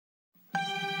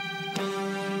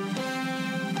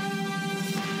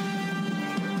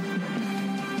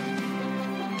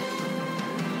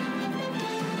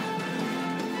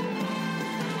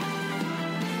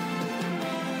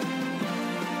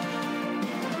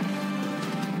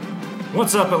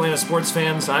What's up, Atlanta sports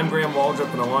fans? I'm Graham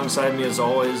Waldrop, and alongside me, as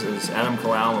always, is Adam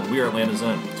Kalal, and we are Atlanta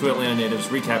Zone, two Atlanta natives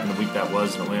recapping the week that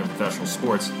was in Atlanta professional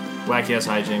sports, wacky-ass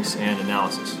hijinks, and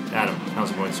analysis. Adam,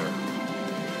 how's it going, sir?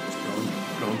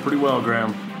 Going pretty well,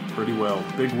 Graham. Pretty well.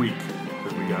 Big week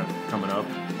that we got coming up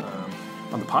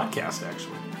on the podcast,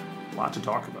 actually. A lot to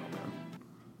talk about, man.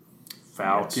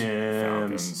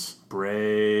 Falcons.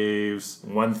 Braves.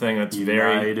 One thing that's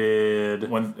United,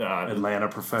 Atlanta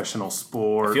professional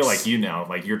sports. I feel like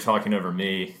like you're talking over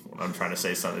me when I'm trying to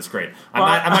say something. It's great.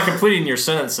 I'm not completing your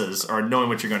sentences or knowing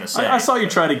what you're going to say. I saw you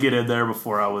try to get in there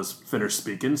before I was finished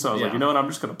speaking, so I was like, you know what, I'm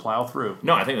just going to plow through.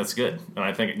 No, I think that's good. And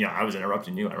I think, I was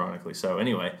interrupting you, ironically. So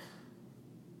anyway,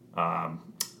 I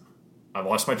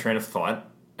lost my train of thought,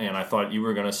 and I thought you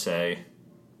were going to say,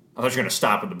 I thought you were going to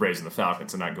stop with the Braves and the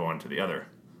Falcons and not go on to the other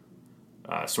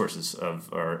sources of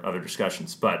our other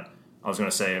discussions. But I was going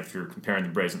to say, if you're comparing the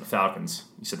Braves and the Falcons,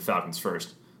 you said Falcons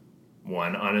first.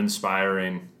 One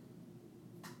uninspiring.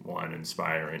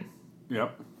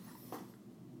 Yep.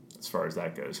 As far as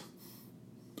that goes.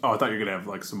 Oh, I thought you were going to have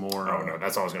like some more. Oh, no,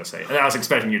 that's all I was going to say. And I was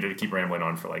expecting you to keep rambling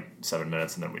on for like 7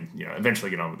 minutes, and then we'd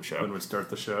eventually get on with the show. Then we'd start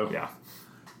the show. Yeah.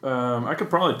 I could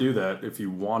probably do that if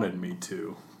you wanted me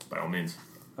to. By all means.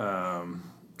 Oh,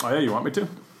 yeah, you want me to?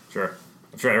 Sure.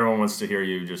 I'm sure everyone wants to hear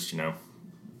you just,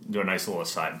 do a nice little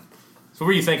aside. So what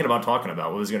were you thinking about talking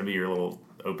about? What was going to be your little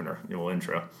opener, your little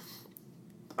intro?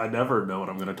 I never know what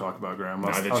I'm going to talk about, Graham.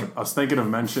 I was thinking of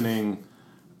mentioning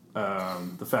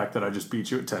the fact that I just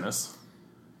beat you at tennis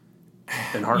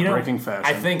in heartbreaking fashion.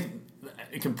 I think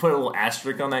you can put a little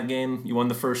asterisk on that game. You won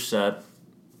the first set.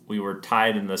 We were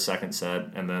tied in the second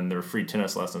set, and then there were free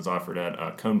tennis lessons offered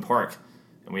at Cone Park,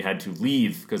 and we had to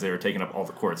leave because they were taking up all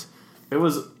the courts. It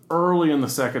was early in the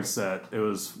second set. It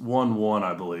was 1-1,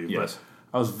 I believe. Yes.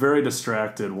 But I was very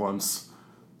distracted once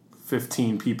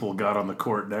 15 people got on the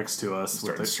court next to us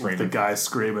with the guy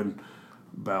screaming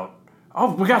about,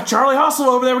 oh, we got Charlie Hustle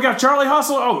over there. We got Charlie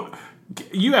Hustle. Oh,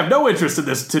 you have no interest in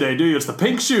this today, do you? It's the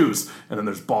pink shoes. And then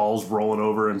there's balls rolling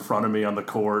over in front of me on the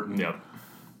court. And yep.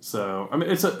 So, I mean,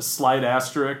 it's a slight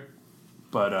asterisk,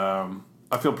 but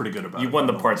I feel pretty good about it. You won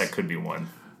the part that could be won.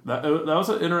 That was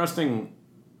an interesting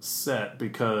set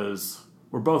because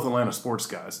we're both Atlanta sports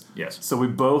guys. Yes. So we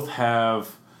both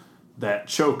have that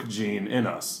choke gene in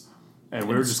us. And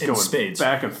we were just going spades.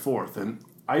 Back and forth. And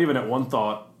I even at one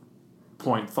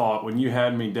point thought when you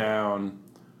had me down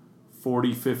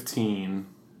 40-15,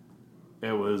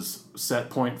 it was set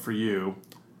point for you.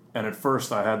 And at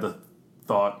first I had the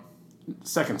thought,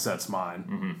 second set's mine.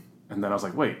 Mm-hmm. And then I was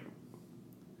like, wait,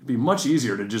 it'd be much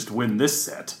easier to just win this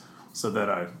set. So that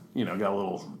I, got a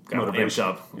little motivation.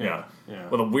 Up. Yeah.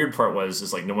 Well, the weird part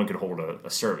is like no one could hold a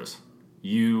service.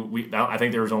 I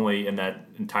think there was only in that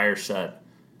entire set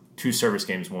 2 service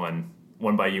games won.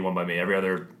 One by you, one by me. Every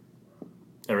other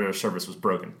service was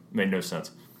broken. Made no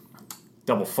sense.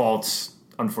 Double faults,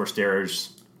 unforced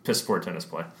errors, piss poor tennis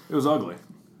play. It was ugly.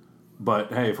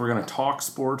 But hey, if we're gonna talk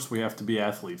sports, we have to be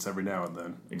athletes every now and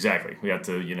then. Exactly. We have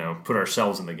to put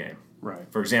ourselves in the game. Right.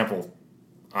 For example,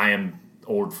 I am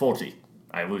old faulty.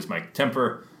 I lose my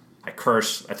temper. I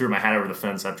curse. I threw my hat over the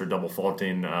fence after double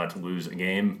faulting to lose a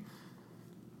game.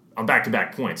 I'm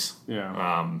back-to-back points. Yeah.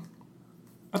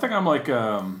 I think I'm like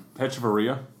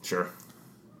Hechavarria. Sure.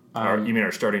 You mean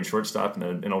our starting shortstop in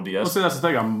the NLDS? Well, see, that's the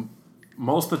thing.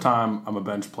 Most of the time, I'm a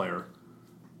bench player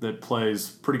that plays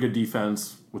pretty good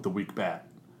defense with a weak bat.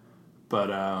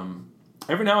 But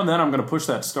every now and then, I'm going to push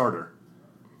that starter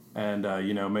and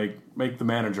make the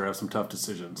manager have some tough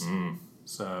decisions. Mm.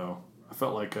 So I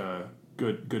felt like a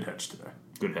good hedge today.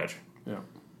 Good hedge. Yeah.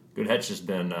 Good hedge has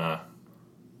been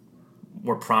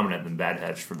more prominent than bad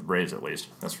hedge for the Braves, at least.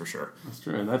 That's for sure. That's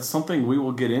true. And that's something we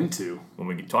will get into when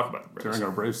we talk about the Braves. During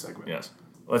our Braves segment. Yes.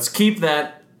 Let's keep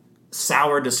that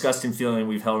sour, disgusting feeling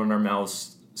we've held in our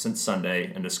mouths since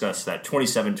Sunday and discuss that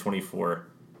 27-24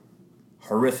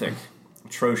 horrific,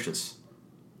 atrocious,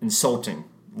 insulting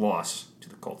loss to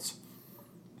the Colts.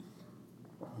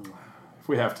 If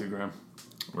we have to, Graham.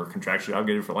 We're contractually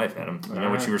obligated for life, Adam. You know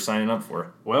what you were signing up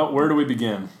for. Well, where do we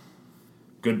begin?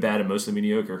 Good, bad, and mostly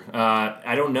mediocre.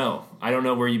 I don't know. I don't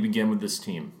know where you begin with this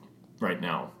team right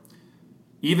now.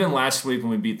 Even last week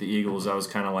when we beat the Eagles, I was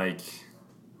kind of like,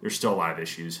 there's still a lot of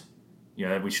issues.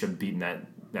 We should have beaten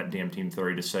that damn team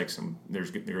 30-6, and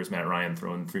there's Matt Ryan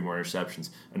throwing 3 more interceptions.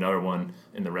 Another one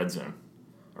in the red zone.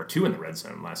 Or 2 in the red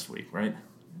zone last week, right?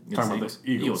 Talking about the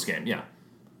Eagles game, yeah.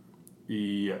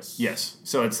 Yes.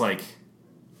 So it's like,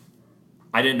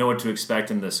 I didn't know what to expect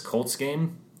in this Colts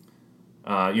game.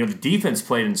 The defense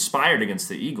played inspired against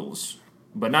the Eagles,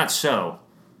 but not so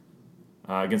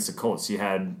against the Colts. You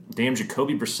had damn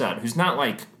Jacoby Brissett, who's not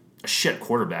like a shit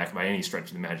quarterback by any stretch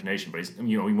of the imagination, but he's,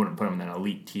 we wouldn't put him in that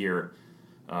elite tier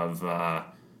of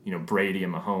Brady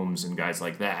and Mahomes and guys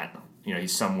like that.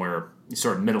 He's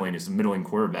sort of middling. He's a middling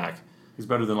quarterback. He's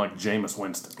better than like Jameis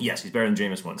Winston. Yes, he's better than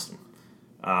Jameis Winston.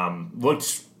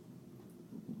 Looks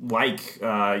like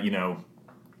I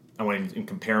wouldn't even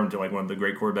compare him to like one of the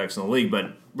great quarterbacks in the league,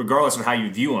 but regardless of how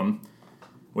you view him,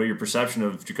 what your perception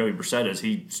of Jacoby Brissett is,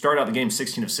 he started out the game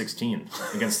 16 of 16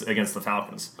 against the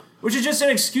Falcons, which is just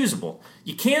inexcusable.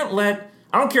 You can't let.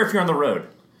 I don't care if you're on the road.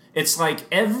 It's like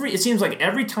it seems like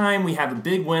every time we have a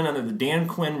big win under the Dan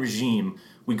Quinn regime,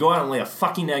 we go out and lay a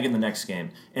fucking egg in the next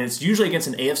game, and it's usually against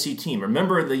an AFC team.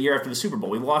 Remember the year after the Super Bowl,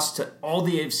 we lost to all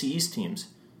the AFC East teams.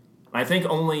 I think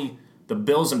only the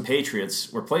Bills and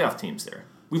Patriots were playoff teams there.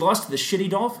 We lost to the shitty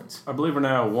Dolphins. I believe we're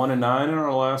now 1-9 in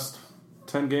our last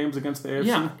 10 games against the AFC.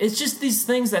 Yeah, it's just these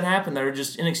things that happen that are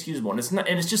just inexcusable, and it's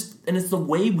the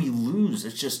way we lose.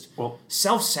 It's just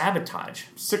self-sabotage.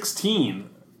 16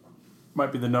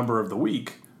 might be the number of the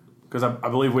week because I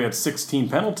believe we had 16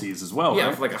 penalties as well. Yeah,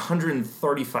 right? for like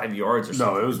 135 yards or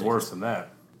something. No, it was worse than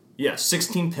that. Yeah,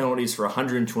 16 penalties for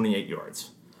 128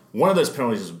 yards. One of those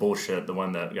penalties is bullshit. The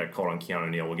one that got called on Keanu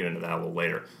Neal. We'll get into that a little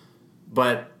later.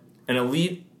 But an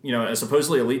elite, a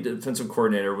supposedly elite defensive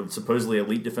coordinator with supposedly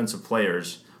elite defensive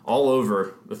players all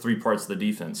over the three parts of the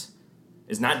defense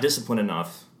is not disciplined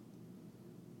enough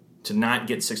to not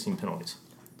get 16 penalties.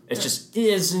 It's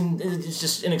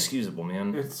just inexcusable,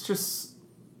 man. It's just,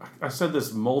 I said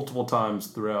this multiple times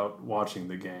throughout watching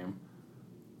the game.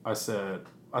 I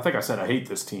think I said I hate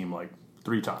this team like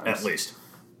 3 times. At least.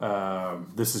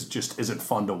 This isn't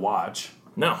fun to watch.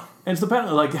 No. And it's the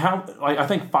penalty. I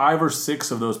think 5 or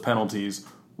 6 of those penalties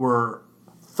were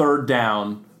third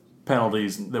down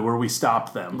penalties where we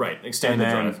stopped them. Right, extend the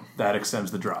drive. That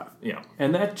extends the drive. Yeah.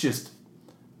 And that just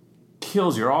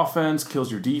kills your offense,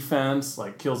 kills your defense,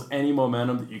 kills any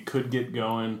momentum that you could get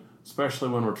going, especially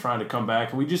when we're trying to come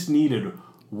back. And we just needed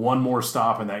one more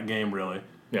stop in that game, really.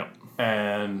 Yeah.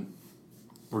 And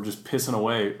we're just pissing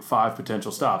away 5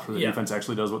 potential stops where the defense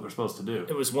actually does what they're supposed to do.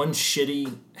 It was one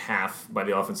shitty half by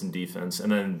the offense and defense,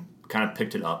 and then kind of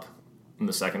picked it up in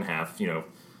the second half.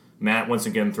 Matt once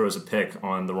again throws a pick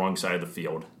on the wrong side of the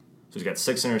field. So he's got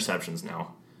 6 interceptions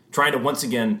now. Trying to once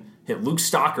again hit Luke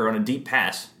Stalker on a deep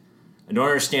pass. I don't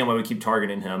understand why we keep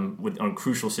targeting him on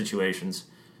crucial situations.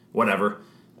 Whatever.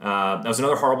 That was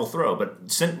another horrible throw, but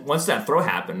once that throw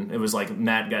happened, it was like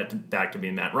Matt got back to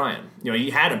being Matt Ryan. He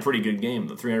had a pretty good game.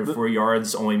 The 304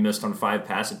 yards, only missed on 5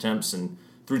 pass attempts, and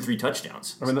threw 3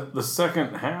 touchdowns. I mean, the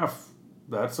second half,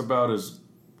 that's about as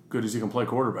good as you can play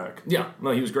quarterback. Yeah, no,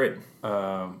 he was great.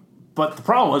 But the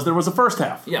problem was there was a first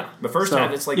half. Yeah, the first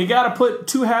half, it's like... You got to put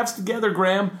 2 halves together,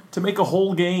 Graham, to make a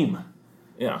whole game.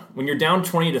 Yeah, when you're down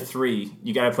 20-3,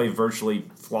 you got to play virtually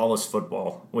flawless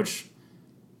football, which...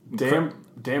 Damn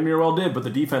near well did, but the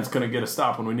defense couldn't get a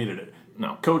stop when we needed it.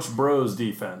 No. Coach Bro's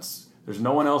defense. There's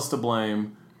no one else to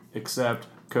blame except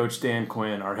Coach Dan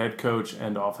Quinn, our head coach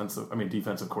and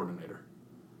defensive coordinator.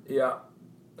 Yeah.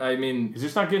 I mean... He's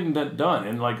just not getting that done.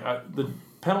 And, the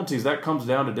penalties, that comes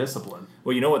down to discipline.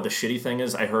 Well, you know what the shitty thing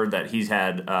is? I heard that he's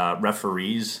had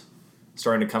referees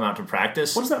starting to come out to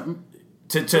practice. What does that mean?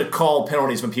 To call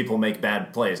penalties when people make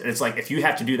bad plays. And it's like, if you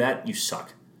have to do that, you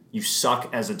suck. You suck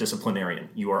as a disciplinarian.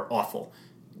 You are awful.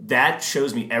 That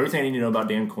shows me everything I need to know about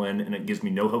Dan Quinn, and it gives me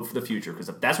no hope for the future. Because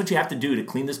if that's what you have to do to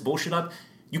clean this bullshit up,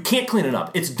 you can't clean it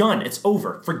up. It's done. It's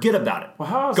over. Forget about it.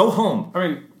 Well, Go home.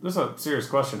 This is a serious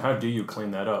question. How do you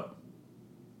clean that up?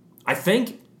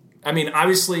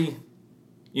 Obviously,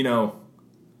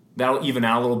 that'll even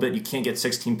out a little bit. You can't get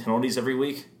 16 penalties every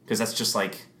week because that's just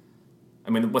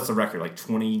what's the record?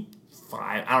 25?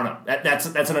 I don't know.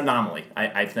 That's an anomaly,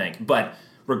 I think. But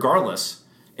regardless,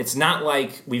 it's not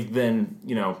like we've been,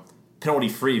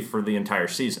 penalty-free for the entire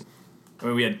season.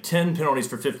 We had 10 penalties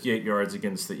for 58 yards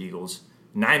against the Eagles,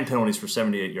 9 penalties for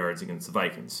 78 yards against the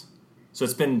Vikings. So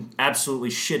it's been absolutely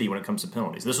shitty when it comes to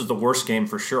penalties. This was the worst game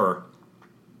for sure,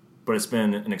 but it's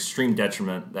been an extreme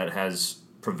detriment that has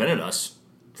prevented us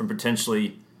from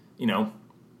potentially,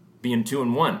 being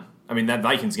 2-1. That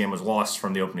Vikings game was lost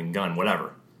from the opening gun,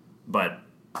 whatever. But,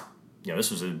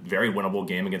 this was a very winnable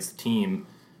game against a team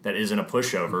that isn't a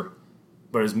pushover,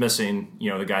 but is missing,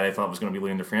 the guy they thought was going to be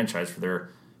leading the franchise for their,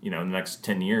 the next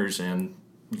 10 years, and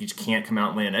you just can't come out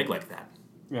and lay an egg like that.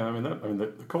 Yeah,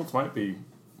 the Colts might be...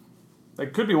 They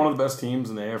could be one of the best teams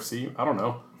in the AFC. I don't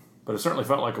know. But it certainly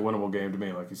felt like a winnable game to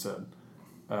me, like you said.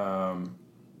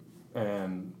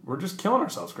 And we're just killing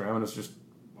ourselves, Graham, and it's just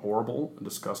horrible and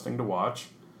disgusting to watch.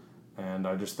 And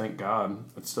I just thank God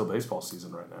it's still baseball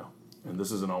season right now. And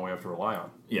this isn't all we have to rely on.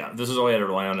 Yeah, this is all we have to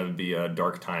rely on. It would be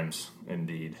dark times,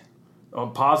 indeed.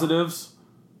 Positives,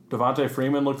 Devontae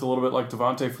Freeman looked a little bit like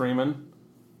Devontae Freeman.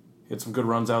 He had some good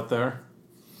runs out there.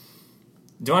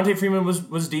 Devontae Freeman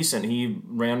was decent. He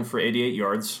ran for 88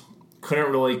 yards.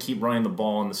 Couldn't really keep running the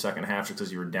ball in the second half just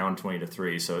because you were down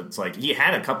 20-3. So it's like he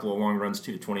had a couple of long runs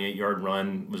too. The 28-yard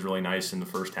run was really nice in the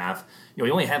first half. He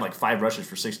only had like 5 rushes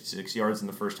for 66 yards in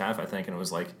the first half, I think, and it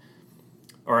was like,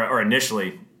 or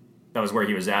initially, that was where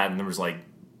he was at, and there was like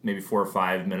maybe 4 or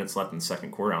 5 minutes left in the second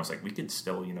quarter. I was like, we could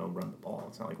still run the ball.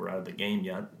 It's not like we're out of the game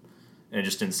yet, and it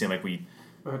just didn't seem like we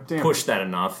pushed that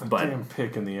enough. But damn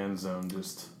pick in the end zone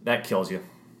that kills you.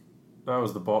 That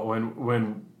was the ball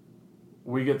when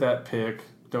we get that pick,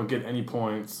 don't get any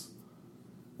points.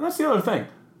 And that's the other thing.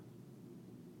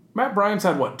 Matt Bryant's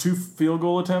had 2 field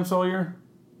goal attempts all year?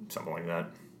 Something like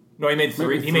that. No, he made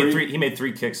 3. He made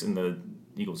 3 kicks in the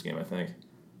Eagles game, I think.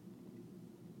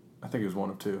 I think it was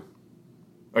 1 of 2.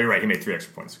 Oh, you're right. He made 3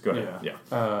 extra points. Go ahead.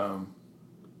 Yeah.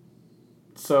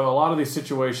 So a lot of these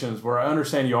situations where I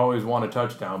understand you always want a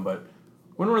touchdown, but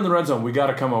when we're in the red zone, we got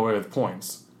to come away with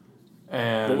points.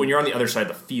 But when you're on the other side of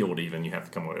the field, even, you have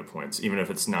to come away with points. Even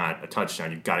if it's not a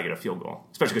touchdown, you've got to get a field goal,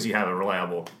 especially because you have a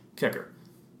reliable kicker.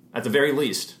 At the very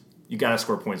least, you got to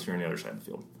score points when you're on the other side of the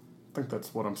field. I think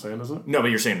that's what I'm saying, isn't it? No, but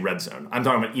you're saying red zone. I'm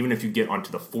talking about even if you get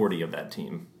onto the 40 of that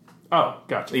team. Oh,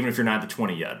 gotcha. Even if you're not at the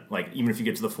 20 yet. Like, even if you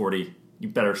get to the 40, you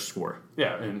better score.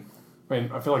 Yeah, and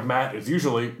I feel like Matt is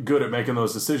usually good at making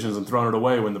those decisions and throwing it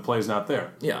away when the play's not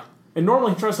there. Yeah. And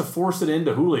normally he tries to force it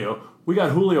into Julio. We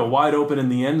got Julio wide open in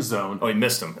the end zone. Oh, he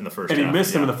missed him in the first half. And he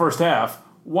missed him in the first half,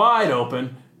 wide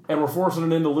open, and we're forcing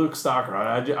it into Luke Stocker.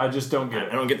 I just don't get it.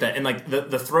 I don't get that. And, like,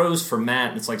 the throws for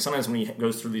Matt, it's like sometimes when he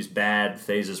goes through these bad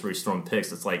phases where he's throwing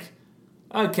picks, it's like,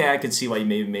 okay, I could see why you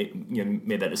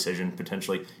made that decision,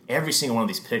 potentially. Every single one of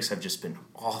these picks have just been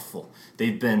awful.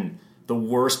 They've been the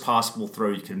worst possible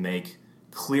throw you could make,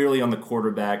 clearly on the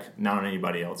quarterback, not on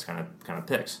anybody else kind of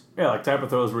picks. Yeah, like type of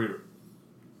throws where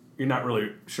you're not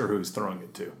really sure who he's throwing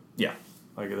it to. Yeah.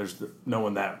 Like, there's no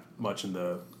one that much in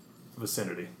the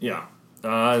vicinity. Yeah.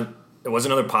 It was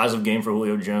another positive game for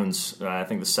Julio Jones. I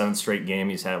think the 7th straight game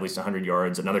he's had at least 100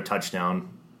 yards, another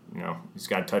touchdown. He's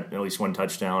got at least 1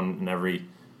 touchdown in every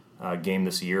game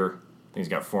this year. I think he's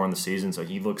got 4 in the season, so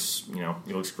he looks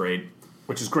great.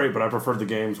 Which is great, but I preferred the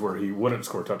games where he wouldn't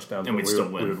score touchdowns, and we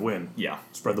would win. Yeah.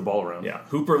 Spread the ball around. Yeah.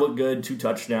 Hooper looked good, 2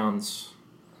 touchdowns.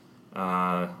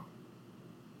 The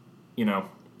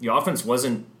offense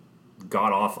wasn't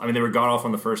god off. I mean, they were god off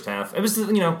on the first half. It was,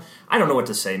 I don't know what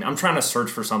to say. I'm trying to search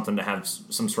for something to have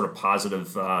some sort of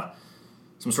positive,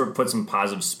 put some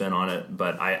positive spin on it,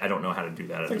 but I don't know how to do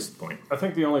that at this point. I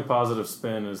think the only positive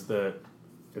spin is that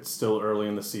it's still early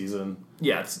in the season.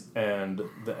 Yeah. And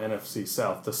the NFC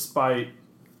South, despite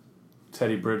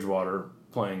Teddy Bridgewater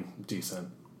playing decent,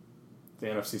 the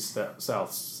NFC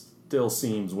South still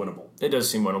seems winnable. It does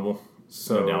seem winnable.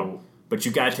 So, no doubt. But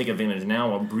you got to take advantage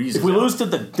now while Breeze is if we out. lose to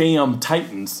the damn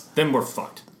Titans, then we're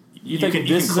fucked. You think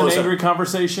this is an angry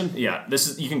conversation? Yeah,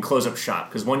 you can close up shop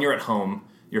because when you're at home,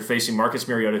 you're facing Marcus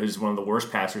Mariota, who's one of the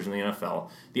worst passers in the NFL.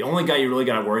 The only guy you really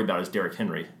got to worry about is Derrick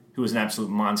Henry, who is an absolute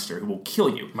monster who will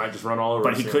kill you. Might just run all over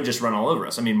us. But he could just run all over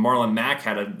us. I mean, Marlon Mack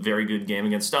had a very good game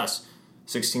against us.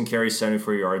 16 carries,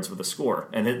 74 yards with a score.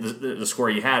 And the score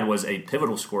he had was a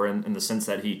pivotal score in the sense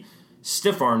that he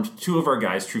stiff-armed 2 of our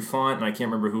guys, Trufant, and I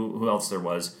can't remember who else there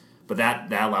was, but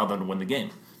that allowed them to win the game.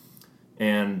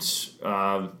 And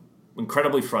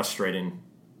incredibly frustrating.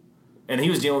 And he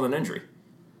was dealing with an injury.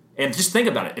 And just think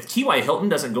about it. If T.Y. Hilton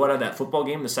doesn't go out of that football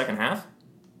game in the second half,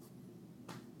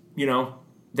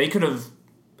 they could have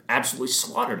absolutely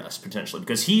slaughtered us, potentially,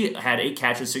 because he had 8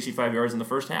 catches, 65 yards in the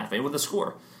first half, and with a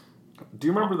score. Do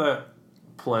you remember that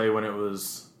play when it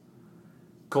was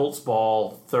Colts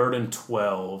ball, 3rd and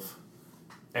 12,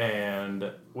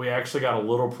 and we actually got a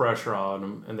little pressure on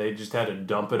them, and they just had to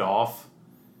dump it off,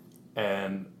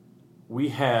 and we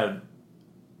had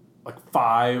like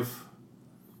 5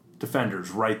 defenders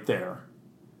right there,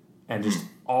 and just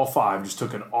all 5 just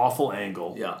took an awful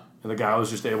angle. Yeah. And the guy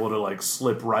was just able to like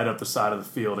slip right up the side of the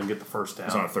field and get the first down.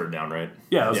 It was on a 3rd down, right?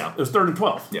 Yeah, it was 3rd and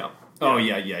 12. Yeah. Oh,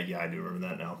 yeah, I do remember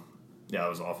that now. Yeah, that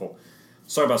was awful.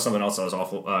 Sorry about something else that was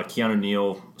awful. Keanu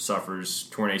Neal suffers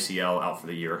torn ACL, out for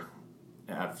the year.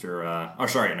 After,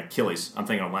 an Achilles. I'm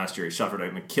thinking of last year. He suffered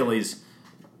an Achilles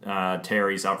tear.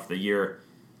 He's out for the year.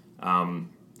 In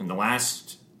the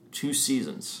last 2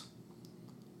 seasons,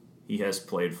 he has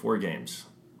played 4 games,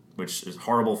 which is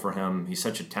horrible for him. He's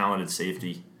such a talented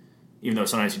safety. Even though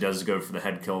sometimes he does go for the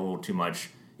head kill a little too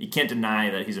much, you can't deny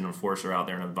that he's an enforcer out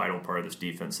there and a vital part of this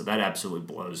defense. So that absolutely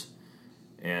blows.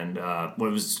 And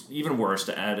what was even worse,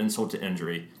 to add insult to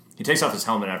injury, he takes off his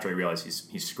helmet after he realizes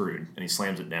he's screwed, and he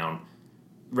slams it down.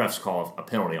 refs call a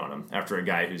penalty on him after a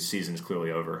guy whose season is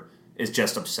clearly over is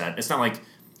just upset. It's not like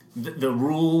the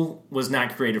rule was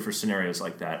not created for scenarios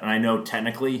like that. And I know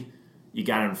technically you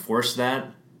got to enforce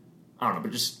that. I don't know,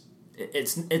 but just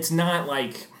it's not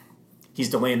like he's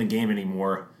delaying the game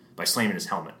anymore by slamming his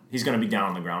helmet. He's going to be down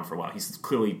on the ground for a while. He's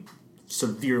clearly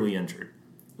severely injured.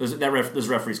 Those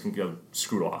referees can go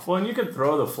screwed off. Well, and you can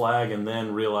throw the flag and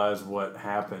then realize what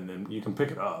happened, and you can pick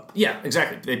it up. Yeah,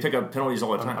 exactly. They pick up penalties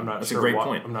all the time. That's a great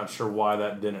point. I'm not sure why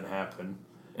that didn't happen.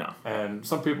 Yeah. And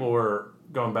some people were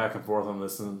going back and forth on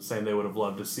this and saying they would have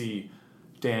loved to see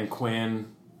Dan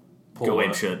Quinn pull a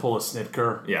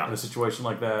Snitker in a situation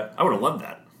like that. I would have loved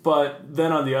that. But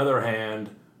then on the other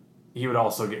hand, he would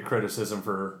also get criticism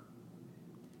for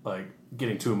like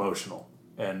getting too emotional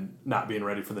and not being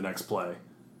ready for the next play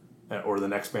or the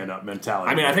next man up mentality.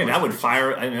 I mean, I think that would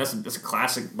fire. I mean, that's a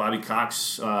classic Bobby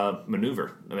Cox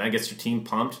maneuver. I mean, that gets your team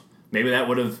pumped. Maybe that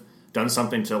would have done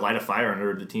something to light a fire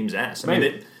under the team's ass. I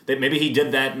mean, maybe he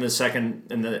did that in the second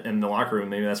in the locker room.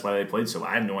 Maybe that's why they played so.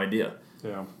 I have no idea.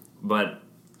 Yeah. But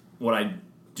what I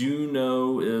do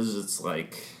know is it's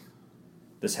like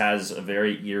this has a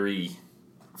very eerie.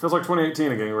 Feels like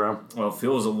 2018 again, Graham. Well, it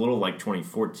feels a little like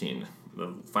 2014,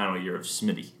 the final year of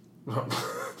Smitty.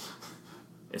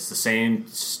 It's the same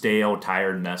stale,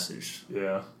 tired message.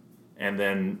 Yeah. And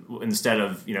then instead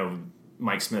of,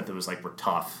 Mike Smith, it was like, we're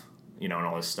tough, and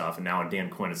all this stuff. And now Dan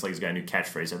Quinn, it's like he's got a new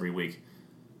catchphrase every week.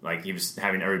 Like he was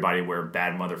having everybody wear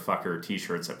bad motherfucker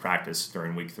t-shirts at practice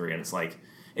during week 3. And it's like,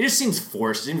 it just seems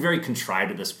forced. It seems very contrived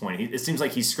at this point. It seems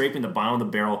like he's scraping the bottom of the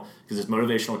barrel because his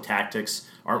motivational tactics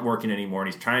aren't working anymore.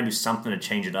 And he's trying to do something to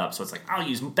change it up. So it's like, I'll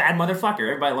use bad motherfucker.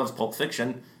 Everybody loves Pulp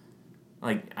Fiction.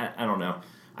 Like, I don't know.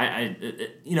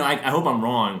 I hope I'm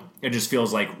wrong. It just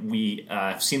feels like we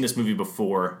have seen this movie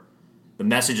before. The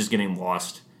message is getting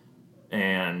lost,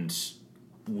 and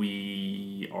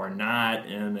we are not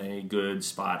in a good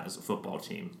spot as a football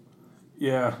team.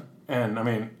 Yeah, and I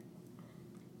mean,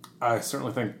 I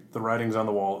certainly think the writing's on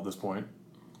the wall at this point,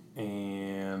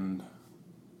 and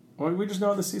we just know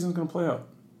how the season's going to play out.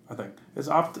 I think as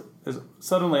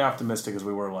suddenly optimistic as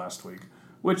we were last week,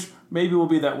 which maybe will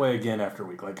be that way again after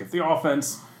week. Like if the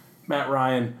offense, Matt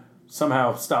Ryan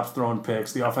somehow stops throwing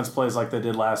picks, the offense plays like they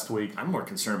did last week. I'm more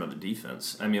concerned about the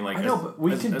defense. I mean, I know, but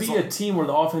we can be a team where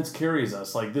the offense carries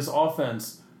us. Like this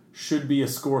offense should be a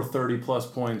score 30-plus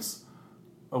points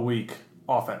a week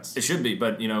offense. It should be,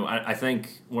 but I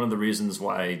think one of the reasons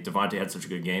why Devontae had such a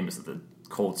good game is that the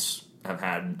Colts have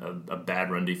had a bad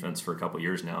run defense for a couple of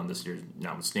years now, and this year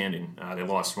notwithstanding. They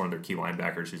lost one of their key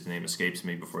linebackers, whose name escapes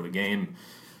me, before the game.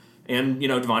 And,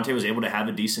 Devontae was able to have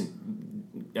a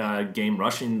decent game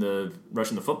rushing the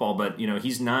football, but,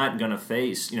 he's not going to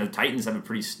face, the Titans have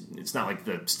it's not like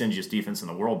the stingiest defense in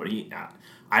the world, but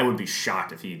I would be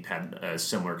shocked if he had a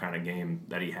similar kind of game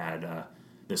that he had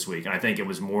this week. And I think it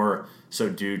was more so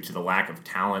due to the lack of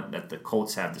talent that the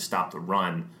Colts have to stop the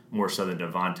run, more so than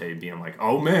Devontae being like,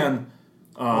 oh man.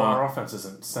 Well, our offense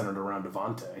isn't centered around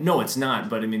Devontae. No, it's not,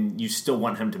 but I mean, you still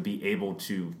want him to be able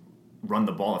to run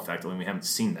the ball effectively, and we haven't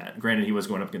seen that. Granted, he was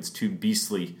going up against two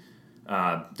beastly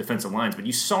defensive lines, but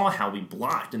you saw how we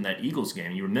blocked in that Eagles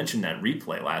game. You mentioned that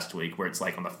replay last week where it's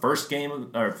like on the first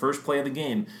play of the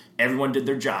game, everyone did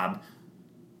their job,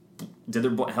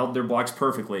 held their blocks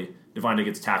perfectly. Devontae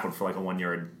gets tackled for like a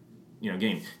 1-yard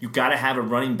gain. You got to have a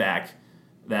running back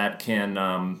that can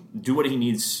do what he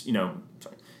needs.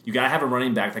 You got to have a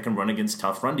running back that can run against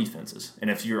tough run defenses. And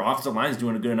if your offensive line is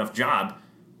doing a good enough job,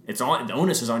 the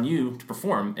onus is on you to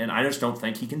perform. And I just don't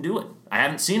think he can do it. I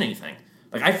haven't seen anything.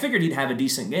 Like I figured he'd have a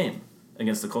decent game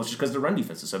against the Colts just because the run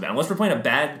defense is so bad. Unless we're playing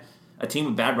a team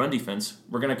with bad run defense,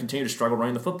 we're going to continue to struggle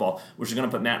running the football, which is going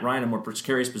to put Matt Ryan in more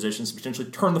precarious positions to potentially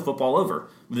turn the football over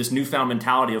with this newfound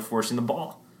mentality of forcing the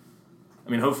ball. I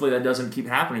mean, hopefully that doesn't keep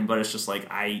happening, but it's just like,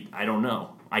 I don't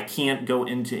know. I can't go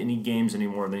into any games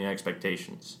anymore than the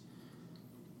expectations.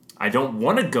 I don't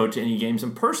want to go to any games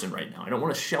in person right now. I don't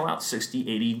want to shell out $60,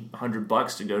 $80,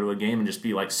 $100 to go to a game and just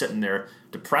be like sitting there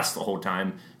depressed the whole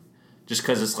time just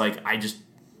because it's like, it's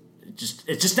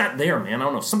just not there, man. I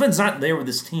don't know. Something's not there with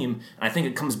this team, and I think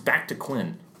it comes back to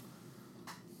Quinn.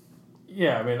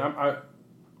 Yeah, I mean,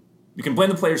 you can blame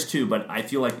the players too, but I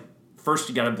feel like first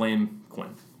you got to blame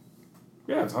Quinn.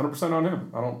 Yeah, it's 100% on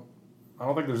him. I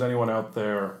don't think there's anyone out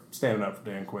there standing up for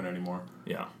Dan Quinn anymore.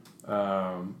 Yeah.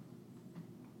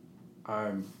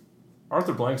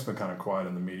 Arthur Blank's been kind of quiet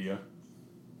in the media,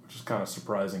 which is kind of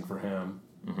surprising for him.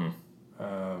 Mm-hmm.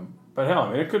 But hell,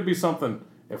 I mean, it could be something.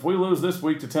 If we lose this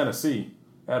week to Tennessee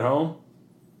at home,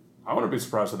 I wouldn't be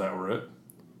surprised if that were it.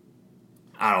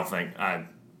 I don't think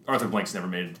Arthur Blank's never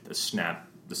made a snap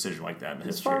decision like that in the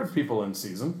He's history. fired people in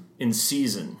season. In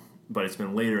season, but it's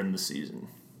been later in the season.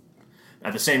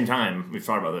 At the same time, we've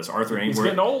talked about this. He's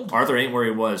getting old. Arthur ain't where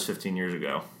he was 15 years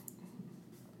ago.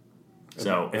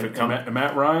 So if it comes,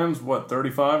 Matt Ryan's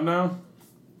 35 now.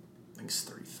 I think he's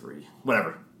 33.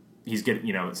 Whatever. He's getting.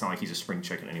 It's not like he's a spring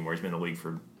chicken anymore. He's been in the league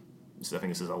for, I think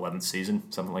this is his 11th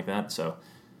season, something like that. So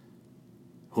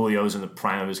Julio's in the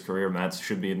prime of his career. Matt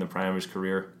should be in the prime of his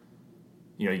career.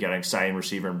 You got an exciting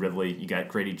receiver in Ridley. You got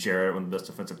Grady Jarrett, one of the best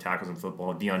defensive tackles in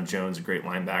football. Deion Jones, a great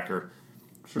linebacker.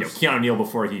 Sure. Keanu Neal,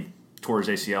 before he tore his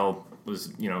ACL,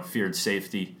 was feared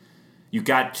safety. You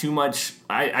got too much.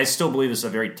 I still believe this is a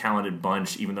very talented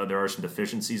bunch, even though there are some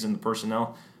deficiencies in the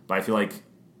personnel. But I feel like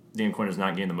Dan Quinn is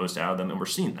not getting the most out of them, and we're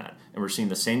seeing that. And we're seeing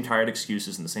the same tired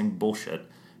excuses and the same bullshit.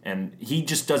 And he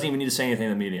just doesn't even need to say anything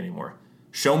in the media anymore.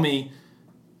 Show me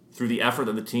through the effort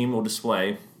that the team will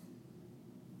display,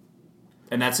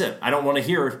 and that's it. I don't want to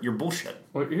hear your bullshit.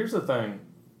 Well, here's the thing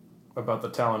about the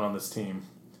talent on this team.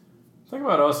 Think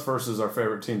about us versus our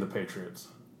favorite team, the Patriots.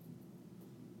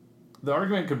 The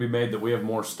argument could be made that we have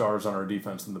more stars on our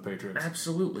defense than the Patriots.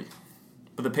 Absolutely.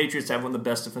 But the Patriots have one of the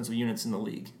best defensive units in the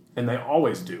league. And they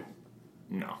always do.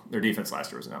 No. Their defense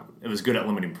last year was not. It was good at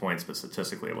limiting points, but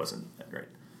statistically it wasn't that great.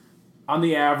 On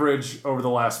the average, over the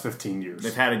last 15 years.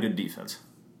 They've had a good defense.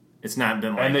 It's not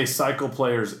been like... And they cycle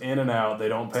players in and out. They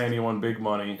don't pay anyone big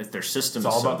money. Their system It's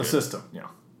all is so about the good. system. Yeah.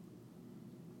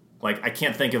 Like, I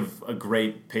can't think of a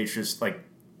great Patriots... Like,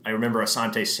 I remember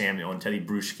Asante Samuel and Teddy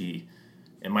Bruschi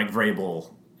and Mike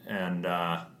Vrabel and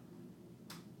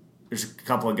there's a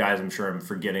couple of guys I'm sure I'm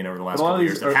forgetting over the last couple of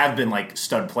years that have been like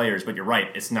stud players, but you're right.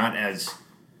 It's not as...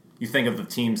 You think of the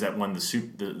teams that won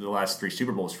the last 3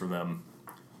 Super Bowls for them.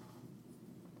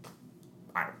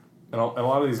 And a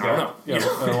lot of these guys, and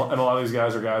a lot of these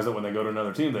guys are guys that when they go to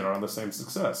another team, they don't have the same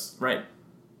success. Right.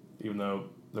 Even though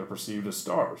they're perceived as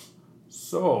stars.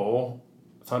 So,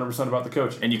 it's 100% about the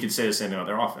coaching. And you could say the same thing about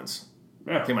their offense.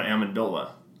 Yeah. Think about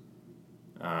Amendola.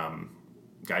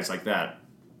 Guys like that.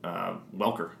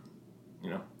 Welker.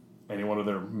 Any one of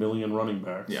their million running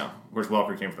backs. Yeah. Of course,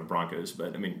 Welker came from the Broncos,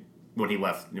 but, I mean, when he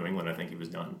left New England, I think he was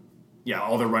done. Yeah,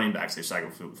 all their running backs they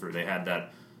cycled through. They had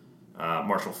that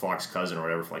Marshall Faulk's cousin or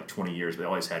whatever for like 20 years. They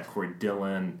always had Corey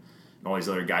Dillon and all these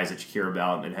other guys that you hear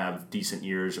about and have decent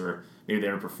years or maybe they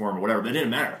underperform or whatever. But it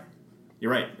didn't matter.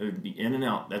 You're right. It would be in and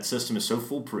out. That system is so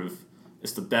foolproof.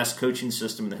 It's the best coaching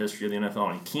system in the history of the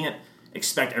NFL. And you can't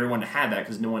expect everyone to have that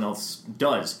because no one else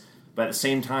does. But at the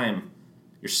same time,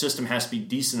 your system has to be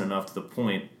decent enough to the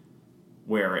point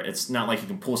where it's not like you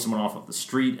can pull someone off the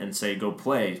street and say, go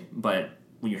play. But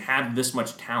when you have this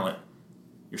much talent,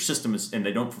 your system is, and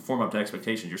they don't perform up to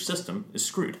expectations, your system is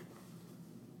screwed.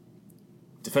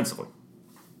 Defensively.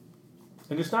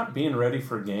 And just not being ready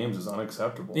for games is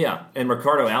unacceptable. Yeah, and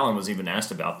Ricardo Allen was even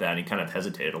asked about that, and he kind of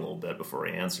hesitated a little bit before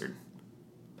he answered.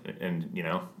 And,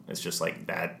 it's just like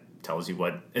that tells you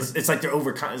what... It's like they're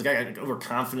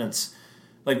overconfidence.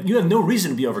 Like, you have no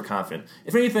reason to be overconfident.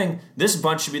 If anything, this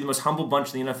bunch should be the most humble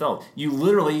bunch in the NFL. You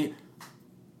literally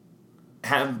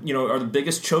are the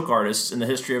biggest choke artists in the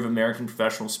history of American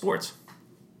professional sports.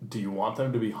 Do you want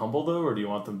them to be humble, though, or do you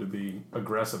want them to be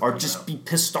aggressive? Or just be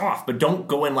pissed off, but don't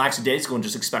go in lackadaisical and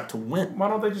just expect to win. Why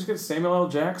don't they just get Samuel L.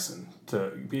 Jackson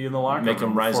to be in the locker room? Make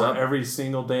him rise up every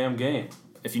single damn game.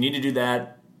 If you need to do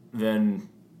that, then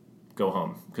go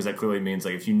home. Because that clearly means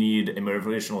like if you need a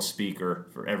motivational speaker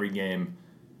for every game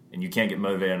and you can't get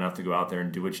motivated enough to go out there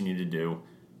and do what you need to do,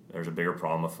 there's a bigger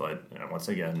problem afoot. And once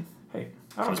again,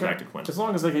 comes back to Quinn. As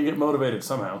long as they can get motivated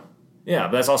somehow. Yeah,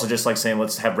 but that's also just like saying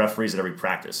let's have referees at every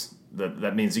practice.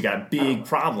 That means you got a big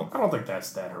problem. I don't think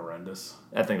that's that horrendous.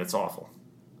 I think that's awful.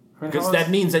 Because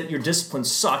that means that your discipline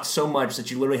sucked so much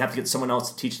that you literally have to get someone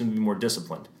else to teach them to be more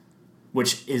disciplined,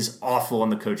 which is awful on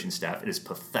the coaching staff. It is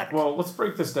pathetic. Well, let's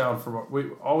break this down.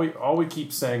 All we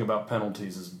keep saying about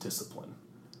penalties is discipline.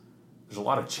 There's a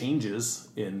lot of changes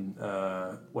in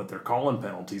what they're calling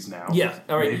penalties now. Yeah,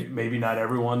 all right. Maybe not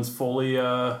everyone's fully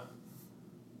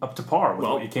up to par with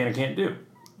what you can and can't do.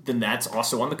 Then that's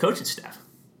also on the coaching staff.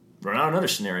 Run out another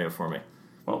scenario for me.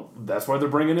 Well, that's why they're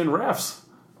bringing in refs.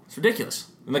 It's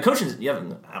ridiculous. And the coaching, I don't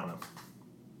know.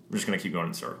 We're just going to keep going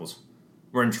in circles.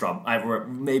 We're in trouble. We're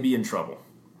maybe in trouble.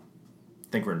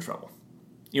 I think we're in trouble.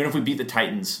 Even if we beat the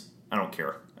Titans, I don't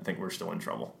care. I think we're still in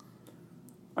trouble.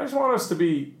 I just want us to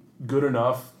be good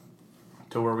enough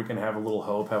to where we can have a little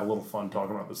hope, have a little fun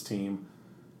talking about this team,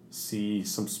 see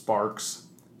some sparks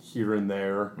here and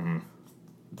there,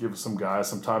 give some guys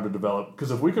some time to develop.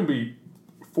 Because if we can be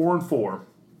 4-4,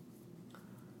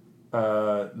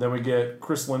 then we get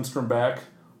Chris Lindstrom back.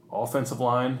 Offensive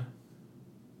line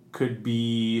could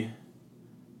be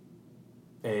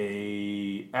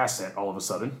a asset all of a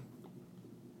sudden.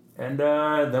 And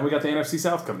then we got the NFC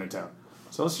South coming to town.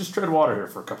 So let's just tread water here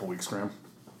for a couple weeks, Graham.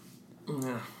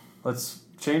 Yeah. Let's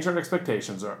change our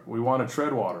expectations. We want to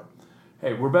tread water.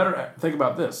 Hey, we're better. Think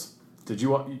about this. Did you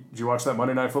watch that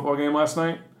Monday Night Football game last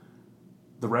night?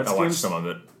 The Redskins? I watched some of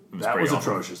it. That was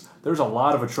atrocious. There's a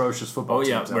lot of atrocious football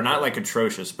teams. Oh, yeah. We're not like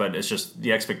atrocious, but it's just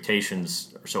the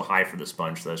expectations are so high for this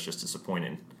bunch that it's just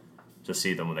disappointing to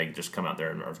see them when they just come out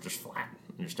there and are just flat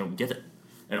and just don't get it.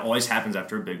 And it always happens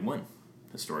after a big win,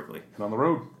 historically. And on the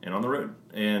road.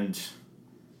 And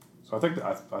so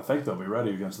I think they'll be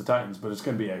ready against the Titans, but it's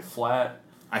going to be a flat.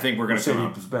 I think we're going to come up.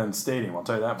 Mercedes-Benz Stadium. I'll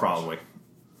tell you that much.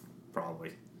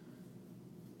 Probably.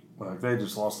 Like they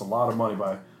just lost a lot of money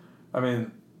by. I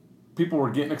mean, people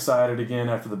were getting excited again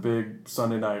after the big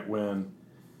Sunday night win,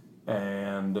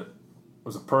 and it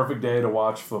was a perfect day to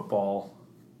watch football.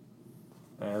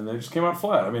 And they just came out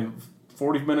flat. I mean,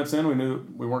 40 minutes in, we knew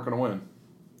we weren't going to win.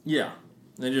 Yeah,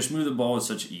 they just moved the ball with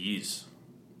such ease.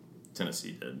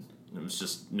 Tennessee did. It was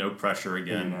just no pressure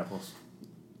again. Indianapolis.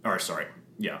 Or sorry,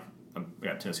 yeah, I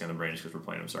got Tennessee on the brain just because we're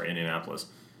playing them. Sorry, Indianapolis.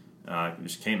 It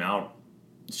just came out.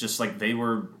 It's just like they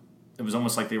were. It was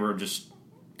almost like they were just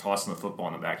tossing the football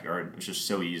in the backyard. It was just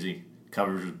so easy.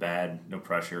 Coverage was bad, no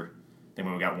pressure. Then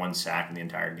when we got one sack in the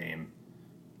entire game,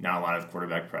 not a lot of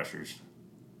quarterback pressures.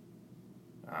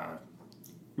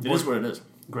 It is what it is.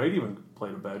 Grady even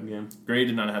played a bad game. Grady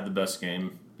did not have the best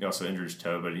game. He also injured his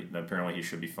toe, but apparently he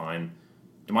should be fine.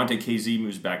 DeMonte KZ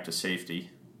moves back to safety,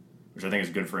 which I think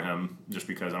is good for him, just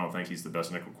because I don't think he's the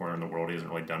best nickel corner in the world. He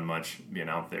hasn't really done much being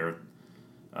out there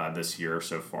this year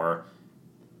so far.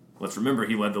 Let's remember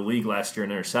he led the league last year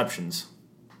in interceptions.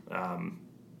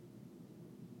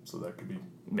 So that could be...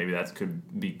 Maybe that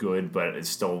could be good, but it's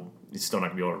still not going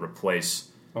to be able to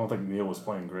replace... I don't think Neal was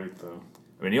playing great, though.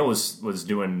 I mean, Neal was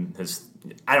doing his...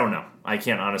 I don't know. I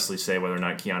can't honestly say whether or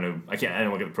not Keanu... I didn't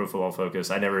look at the Pro Football Focus.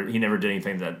 He never did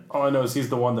anything that... All I know is he's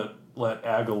the one that let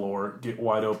Aguilar get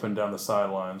wide open down the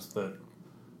sidelines that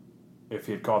if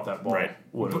he had caught that ball right.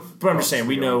 would have... But I'm just saying,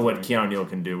 we know what Keanu Neal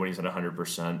can do when he's at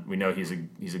 100%. We know he's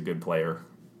a good player.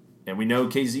 And we know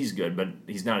KZ's good, but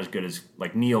he's not as good as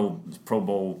like Neal, Pro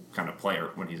Bowl kind of player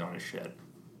when he's on his shit.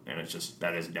 And it's just,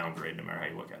 that is a downgrade no matter how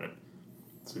you look at it.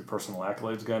 So your personal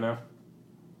accolades guy now?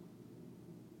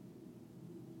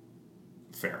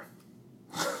 Fair.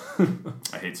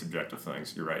 I hate subjective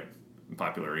things. You're right.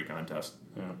 Popularity contest.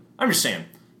 Yeah. I'm just saying,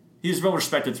 he's well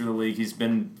respected through the league. He's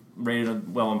been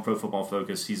rated well on Pro Football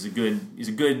Focus. He's a good,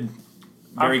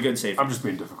 very good safety. I'm just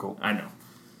being difficult. I know,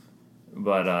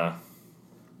 but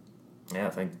yeah, I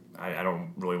think I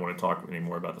don't really want to talk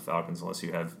anymore about the Falcons unless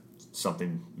you have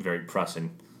something very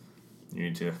pressing you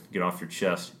need to get off your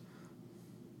chest.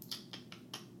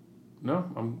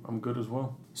 No, I'm good as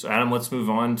well. So Adam, let's move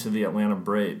on to the Atlanta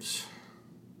Braves.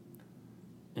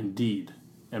 Indeed.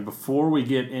 And before we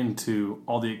get into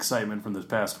all the excitement from this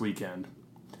past weekend,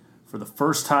 for the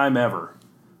first time ever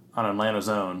on Atlanta's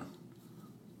Own,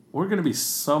 we're going to be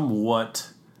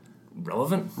somewhat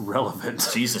relevant.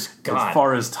 Jesus God. As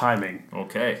far as timing.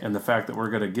 Okay. And the fact that we're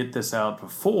going to get this out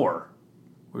before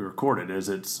we record it is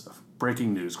it's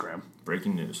breaking news, Graham.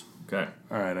 Breaking news. Okay.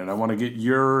 All right, and I want to get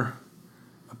your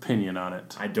opinion on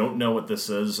it. I don't know what this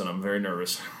is, and I'm very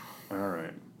nervous. All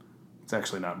right. It's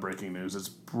actually not breaking news. It's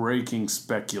breaking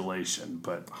speculation,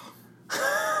 but...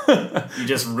 You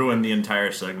just ruined the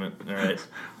entire segment. All right.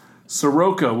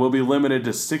 Soroka will be limited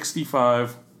to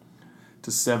 65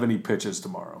 to 70 pitches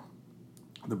tomorrow.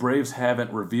 The Braves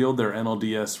haven't revealed their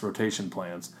NLDS rotation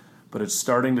plans, but it's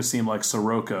starting to seem like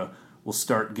Soroka will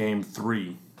start Game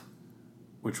 3,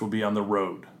 which will be on the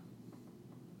road.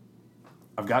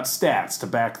 I've got stats to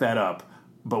back that up,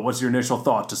 but what's your initial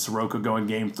thought to Soroka going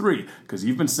Game 3? Because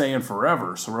you've been saying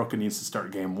forever Soroka needs to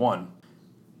start Game 1.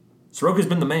 Soroka's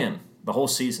been the man the whole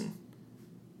season.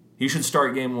 He should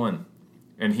start Game 1.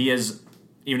 And he has,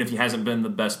 even if he hasn't been the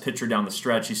best pitcher down the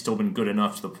stretch, he's still been good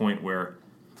enough to the point where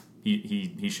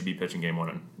he should be pitching Game 1,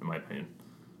 in my opinion.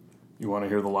 You want to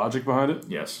hear the logic behind it?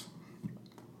 Yes.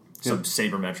 Some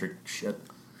sabermetric shit.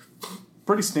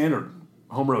 Pretty standard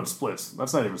home road splits.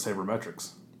 That's not even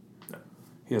sabermetrics. No.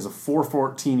 He has a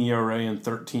 4.14 ERA and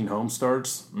 13 home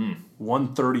starts,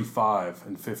 135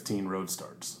 and 15 road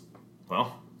starts.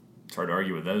 Well, it's hard to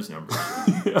argue with those numbers.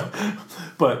 Yeah.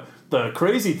 But the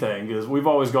crazy thing is we've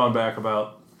always gone back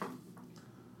about,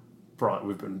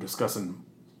 we've been discussing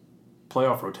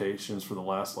playoff rotations for the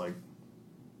last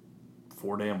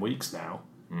 4 damn weeks now.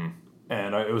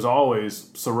 And it was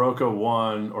always Soroka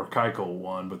 1 or Keuchel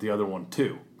 1, but the other one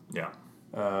 2. Yeah.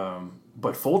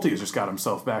 But Fulte has just got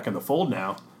himself back in the fold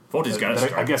now. Fulte's got to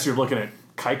start. I guess you're looking at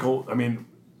Keuchel. I mean,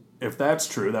 if that's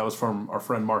true, that was from our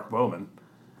friend Mark Bowman.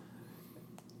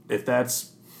 If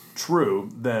that's true,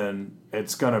 then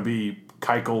it's going to be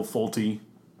Keuchel, Fulte.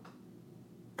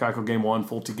 Keuchel game 1,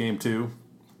 Fulte game 2,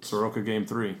 Soroka game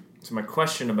 3. So my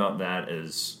question about that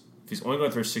is, if he's only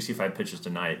going through 65 pitches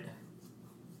tonight,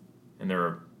 and there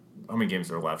are, how many games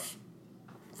are left?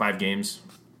 5 games?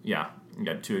 Yeah. You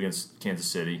got 2 against Kansas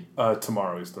City.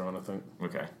 Tomorrow he's throwing, I think.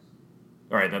 Okay.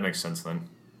 All right, that makes sense then.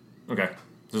 Okay.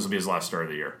 This will be his last start of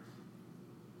the year.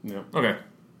 Yeah. Okay.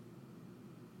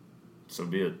 So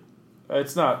be it.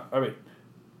 It's not, I mean,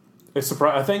 it's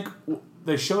surprising. I think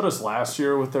they showed us last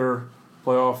year with their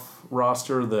playoff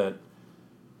roster that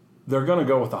they're going to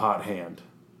go with a hot hand.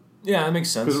 Yeah, that makes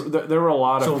sense. Because there were a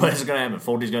lot of... So what is going to happen?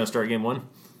 Folty's going to start game 1?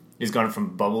 He's gone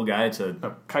from bubble guy to...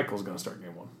 No, Keuchel's going to start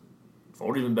game 1.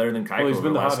 Folty's been better than Keuchel. Well, he's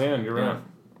been the hot hand, you're right.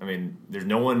 I mean, there's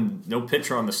no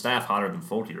pitcher on the staff hotter than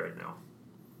Folty right now.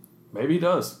 Maybe he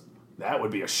does. That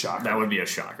would be a shocker. That would be a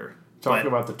shocker. Talking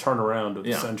about the turnaround of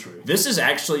the century. This is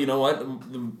actually, you know what?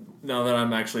 Now that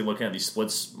I'm actually looking at these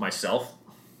splits myself,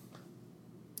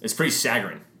 it's pretty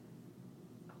staggering.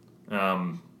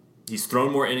 He's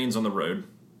thrown more innings on the road,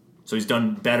 so he's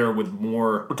done better with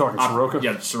more... We're talking Soroka?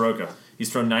 Yeah, Soroka.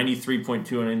 He's thrown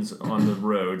 93.2 innings on the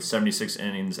road, 76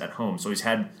 innings at home. So he's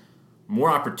had more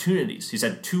opportunities. He's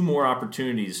had 2 more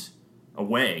opportunities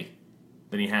away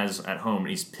than he has at home, and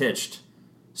he's pitched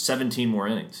 17 more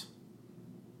innings.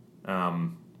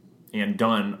 And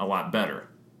done a lot better.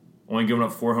 Only given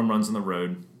up 4 home runs on the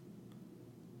road.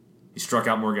 He struck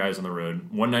out more guys on the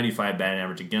road. 195 batting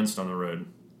average against on the road.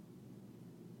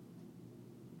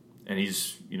 And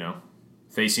he's,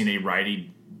 facing a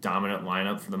righty dominant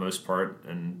lineup for the most part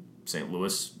in St.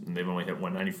 Louis, and they've only hit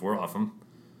 194 off him.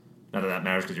 Not that that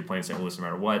matters because you're playing St. Louis no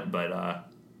matter what, but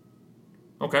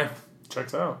okay.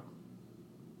 Checks out.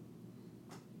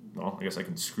 Well, I guess I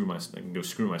can go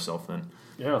screw myself then.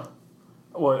 Yeah.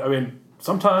 Well, I mean,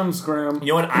 sometimes, Graham... You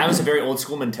know what? I was a very old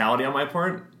school mentality on my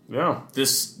part. Yeah. The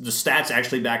stats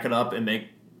actually back it up and make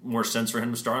more sense for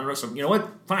him to start on the rest. So, you know what?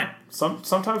 Fine.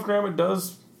 Sometimes, Graham, it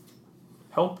does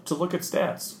help to look at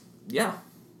stats. Yeah.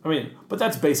 I mean, but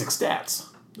that's basic stats.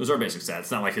 Those are basic stats.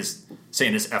 It's not like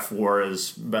saying his F4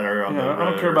 is better on the road. I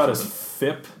don't care about his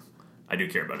FIP. I do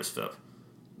care about his FIP.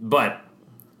 But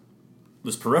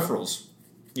those peripherals,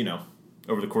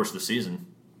 over the course of the season,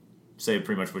 say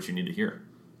pretty much what you need to hear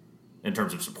in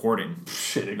terms of supporting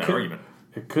that argument.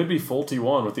 It could be Fulte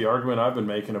 1 with the argument I've been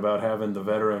making about having the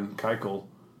veteran Keuchel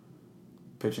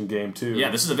pitching game 2.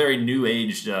 Yeah, this is a very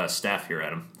new-aged staff here,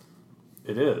 Adam.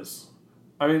 It is.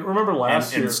 I mean, remember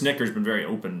last year... And Snicker's been very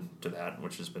open to that,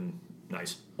 which has been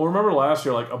nice. Well, remember last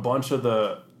year, a bunch of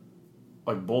the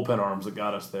bullpen arms that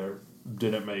got us there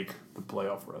didn't make the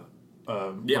playoff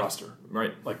roster.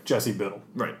 Right. Like Jesse Biddle.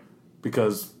 Right.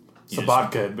 Because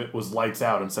Sabatka was lights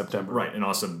out in September. Right, and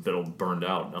also Biddle burned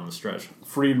out on the stretch.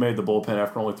 Fried made the bullpen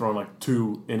after only throwing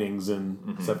 2 innings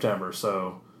in September.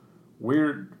 So,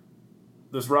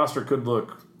 this roster could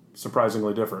look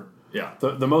surprisingly different. Yeah.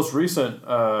 The most recent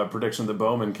prediction that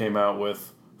Bowman came out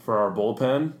with for our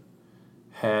bullpen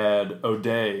had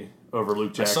O'Day over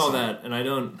Luke Jackson. I saw that,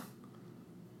 and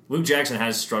Luke Jackson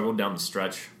has struggled down the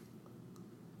stretch.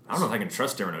 I don't know if I can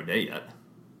trust Darren O'Day yet.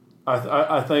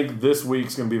 I think this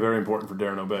week's going to be very important for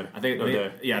Darren O'Day.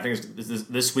 I think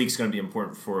this week's going to be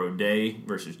important for O'Day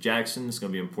versus Jackson. It's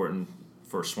going to be important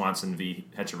for Swanson v.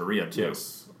 Hechavarria, too.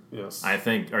 Yes. I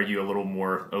think, are you a little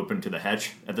more open to the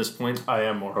Hetch at this point? I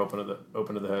am more open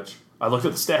to the Hetch. I looked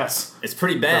at the stats. It's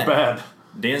pretty bad. They're bad.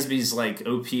 Dansby's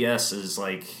OPS is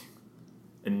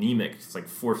anemic. It's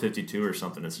 452 or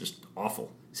something. It's just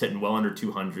awful. He's hitting well under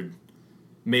 200.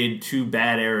 Made 2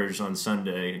 bad errors on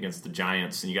Sunday against the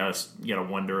Giants, and you gotta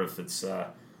wonder if it's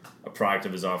a product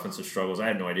of his offensive struggles. I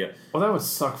had no idea. Well, that would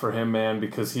suck for him, man,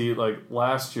 because he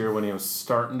last year when he was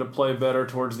starting to play better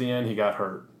towards the end, he got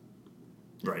hurt.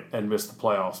 Right. And missed the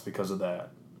playoffs because of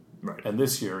that. Right. And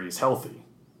this year he's healthy,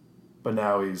 but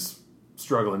now he's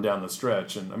struggling down the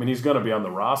stretch, and I mean he's going to be on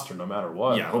the roster no matter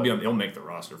what. Yeah, he'll make the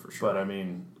roster for sure. But I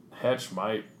mean, Hetch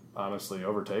might honestly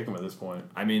overtake him at this point.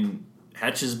 I mean,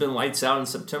 Hetch has been lights out in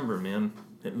September, man.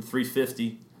 Hitting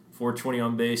 350, 420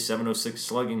 on base, 706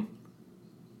 slugging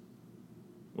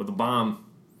with a bomb.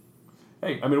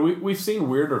 Hey, I mean, we've seen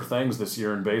weirder things this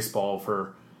year in baseball.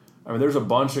 There's a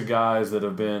bunch of guys that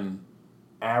have been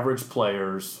average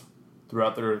players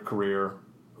throughout their career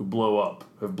who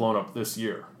have blown up this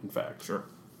year, in fact. Sure.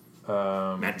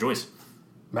 Matt Joyce.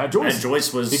 Matt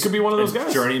Joyce was... He could be one of those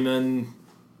guys. Journeyman...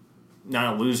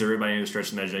 Not a loser by any stretch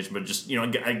of the imagination, but just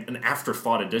an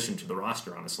afterthought addition to the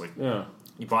roster. Honestly, yeah.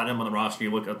 You brought him on the roster.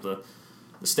 You look up the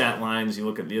the stat lines, you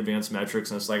look at the advanced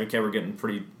metrics, and it's like, okay, we're getting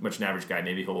pretty much an average guy.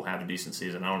 Maybe he'll have a decent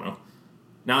season. I don't know.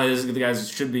 Now, the guys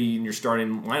should be in your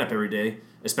starting lineup every day,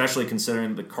 especially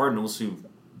considering the Cardinals, who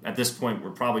at this point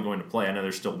we're probably going to play. I know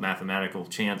there's still a mathematical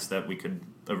chance that we could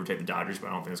overtake the Dodgers, but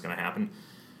I don't think it's going to happen.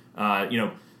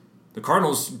 The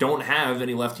Cardinals don't have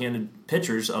any left-handed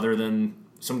pitchers other than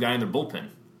some guy in their bullpen.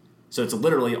 So it's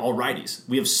literally all righties.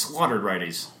 We have slaughtered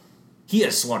righties. He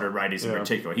has slaughtered righties in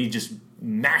particular. He just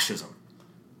mashes them.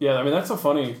 Yeah, I mean, that's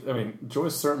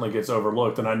Joyce certainly gets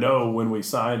overlooked. And I know when we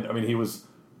signed,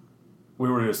 we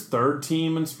were his third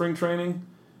team in spring training.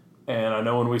 And I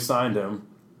know when we signed him,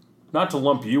 not to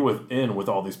lump you in with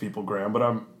all these people, Graham, but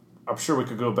I'm sure we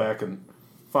could go back and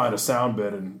find a sound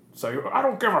bit and say, I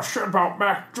don't give a shit about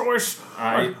Mac Joyce.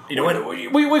 You know what?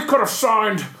 We could have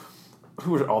signed.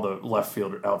 Who were all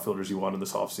the outfielders you wanted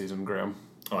this offseason, Graham?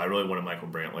 Oh, I really wanted Michael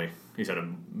Brantley. He's had a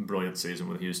brilliant season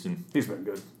with Houston. He's been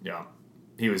good. Yeah.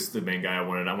 He was the main guy I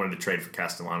wanted. I wanted to trade for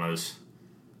Castellanos.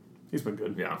 He's been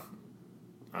good. Yeah.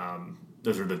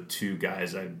 Those are the two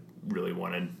guys I really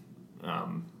wanted.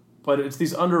 But it's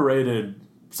these underrated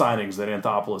signings that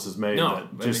Anthopoulos has made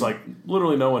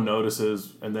literally no one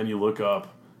notices, and then you look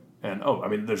up and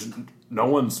there's no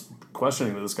one's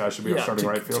questioning that this guy should be our starting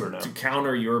right fielder now. To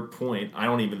counter your point, I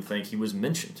don't even think he was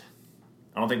mentioned.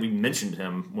 I don't think we mentioned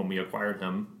him when we acquired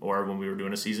him or when we were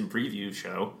doing a season preview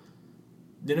show.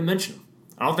 Didn't mention him.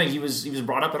 I don't think he was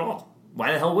brought up at all.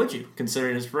 Why the hell would you,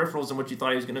 considering his peripherals and what you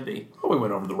thought he was going to be? Well, we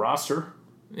went over the roster.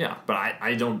 Yeah, but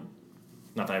I don't.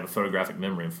 Not that I have a photographic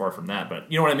memory, I'm far from that,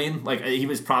 but you know what I mean? Like, he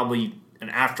was probably an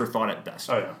afterthought at best.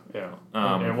 Oh, yeah.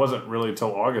 And it wasn't really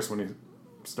until August when he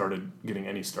started getting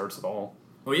any starts at all.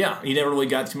 Well, yeah, he never really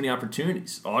got too many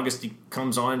opportunities. August, he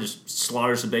comes on, just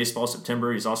slaughters the baseball.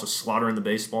 September, he's also slaughtering the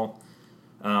baseball.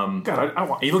 You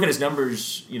look at his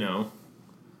numbers,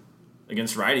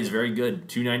 against righties, very good.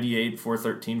 298,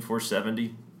 413,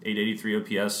 470,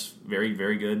 883 OPS, very,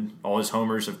 very good. All his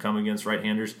homers have come against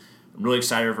right-handers. I'm really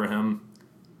excited for him.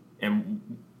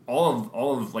 And all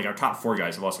of our top four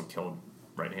guys have also killed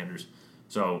right-handers.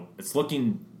 So it's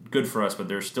looking good for us, but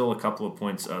there's still a couple of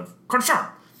points of concern.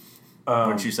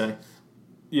 Wouldn't you say?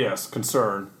 Yes,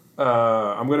 concern.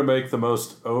 I'm going to make the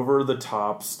most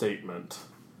over-the-top statement,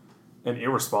 an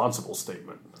irresponsible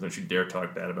statement. Don't you dare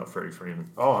talk bad about Freddie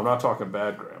Freeman. Oh, I'm not talking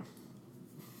bad, Graham.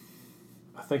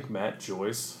 I think Matt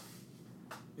Joyce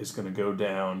is going to go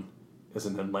down as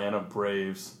an Atlanta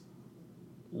Braves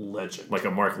legend. Like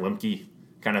a Mark Lemke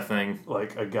kind of thing.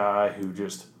 Like a guy who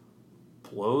just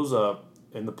blows up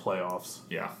in the playoffs.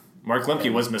 Yeah. Mark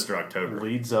Lemke was Mr. October.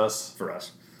 Leads us. For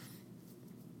us.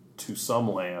 To some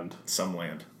land. Some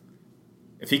land.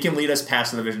 If he can lead us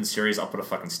past the division series, I'll put a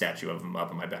fucking statue of him up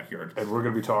in my backyard. And we're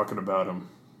going to be talking about him.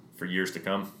 For years to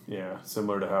come. Yeah,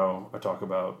 similar to how I talk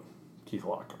about Keith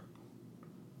Lockhart.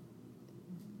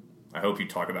 I hope you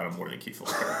talk about him more than Keith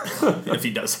Lockhart. if he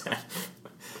does that.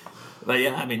 But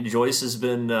yeah, Joyce has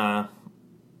been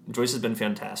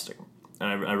fantastic,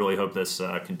 and I really hope this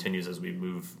continues as we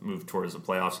move towards the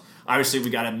playoffs. Obviously, we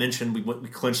got to mention we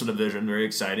clinched the division, very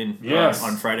exciting. Yes.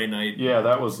 On Friday night. Yeah,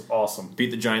 that was awesome.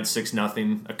 Beat the Giants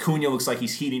 6-0. Acuna looks like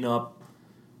he's heating up.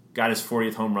 Got his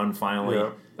 40th home run finally.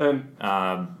 Yeah. And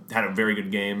had a very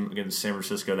good game against San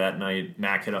Francisco that night.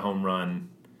 Mac hit a home run.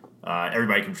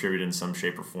 Everybody contributed in some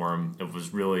shape or form. It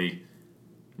was really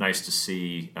nice to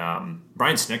see.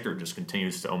 Brian Snitker just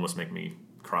continues to almost make me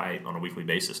cry on a weekly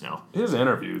basis now. His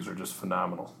interviews are just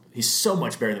phenomenal. He's so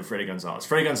much better than Freddie Gonzalez.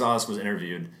 Freddie Gonzalez was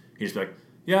interviewed. He'd just be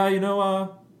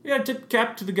like, tip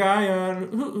cap to the guy.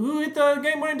 Who hit the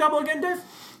game-winning double again, Dave?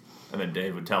 And then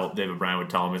David Bryan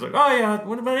would tell him, he's like, oh yeah,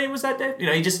 what name was that, Dave?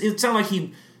 It sounded like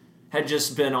he had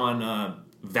just been on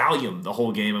Valium the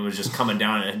whole game and was just coming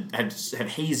down and had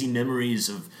hazy memories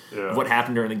of what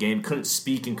happened during the game. Couldn't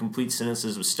speak in complete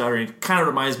sentences, was stuttering. Kind of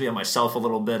reminds me of myself a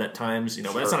little bit at times,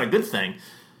 but that's not a good thing.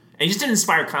 And he just didn't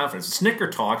inspire confidence.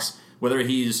 Snitker talks, whether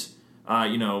he's,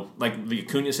 like the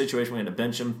Acuna situation, we had to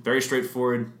bench him. Very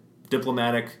straightforward,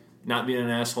 diplomatic, not being an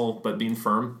asshole, but being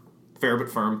firm. Fair but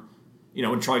firm.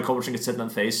 When Charlie Culberson gets hit in the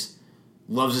face,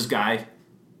 loves his guy,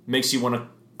 makes you want to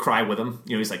cry with him.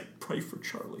 He's like, pray for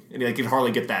Charlie. And he could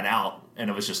hardly get that out. And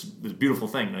it was a beautiful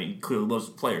thing. He clearly loves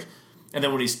the players. And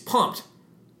then when he's pumped,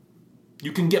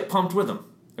 you can get pumped with him.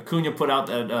 Acuna put out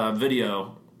that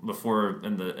video before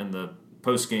in the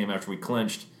post game after we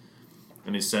clinched,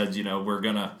 and he said, we're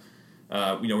gonna,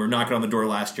 we're knocking on the door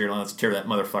last year. Let's tear that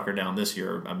motherfucker down this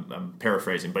year. I'm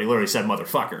paraphrasing, but he literally said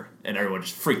motherfucker, and everyone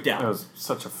just freaked out. That was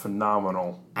such a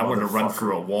phenomenal. I wanted to run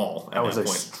through a wall. At that was a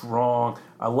point. Strong.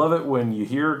 I love it when you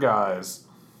hear guys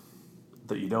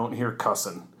that you don't hear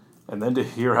cussing, and then to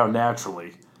hear how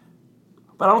naturally.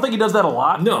 But I don't think he does that a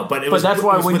lot. No, but that's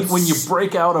why when you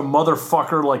break out a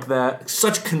motherfucker like that,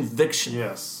 such conviction.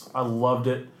 Yes, I loved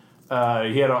it.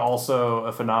 He had also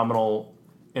a phenomenal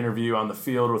interview on the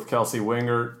field with Kelsey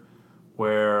Wingert,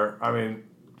 where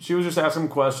she was just asking him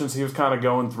questions. He was kind of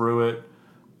going through it,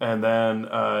 and then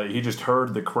he just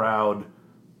heard the crowd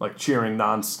like cheering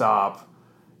nonstop,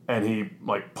 and he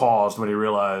like paused when he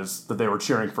realized that they were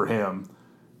cheering for him,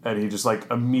 and he just like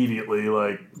immediately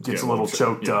like gets a little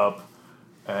choked up.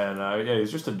 And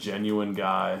he's just a genuine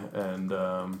guy, and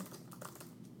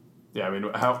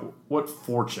what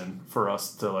fortune for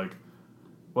us to like.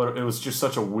 It was just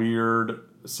such a weird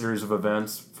series of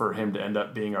events for him to end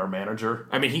up being our manager.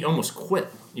 I mean, he almost quit.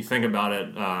 You think about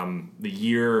it, the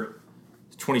year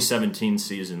 2017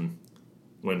 season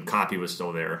when Copy was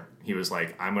still there, he was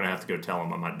like, "I'm going to have to go tell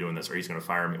him I'm not doing this, or he's going to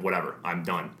fire me. Whatever, I'm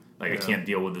done. Like I can't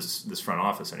deal with this front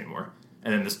office anymore."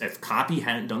 And then if Copy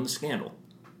hadn't done the scandal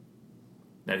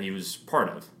that he was part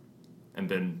of and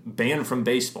been banned from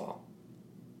baseball,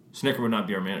 Snitker would not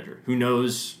be our manager. Who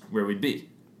knows where we'd be?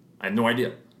 I have no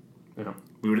idea. Yeah.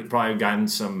 We would have probably gotten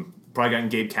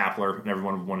Gabe Kapler, and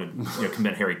everyone would want to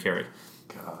commit Harry Carey.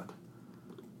 God.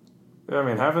 Yeah, I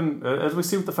mean, as we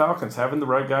see with the Falcons, having the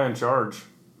right guy in charge.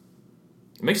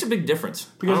 It makes a big difference.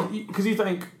 Because you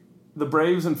think the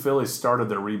Braves and Phillies started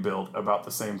their rebuild about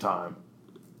the same time.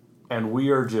 And we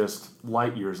are just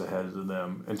light years ahead of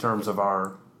them in terms of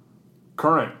our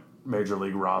current major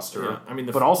league roster. Yeah, I mean,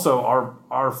 but also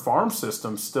our farm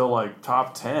system's still like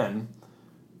top 10,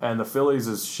 and the Phillies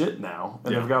is shit now.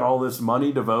 And they've got all this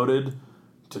money devoted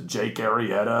to Jake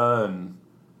Arrieta and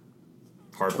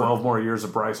Harper. 12 more years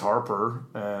of Bryce Harper.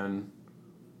 And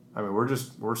I mean,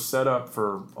 we're set up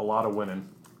for a lot of winning.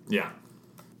 Yeah.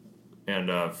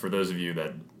 And for those of you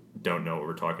that don't know what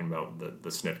we're talking about, the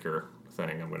Snitker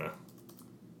thing, I'm going to,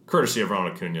 courtesy of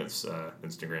Ronald Acuna's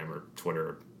Instagram or Twitter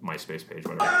or MySpace page,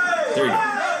 whatever. There you go.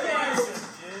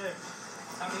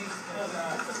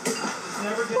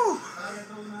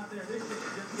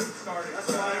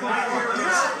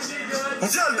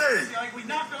 Like we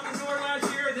knocked on the door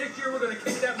last year, and this year we're going to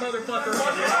kick that motherfucker.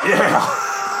 Yeah.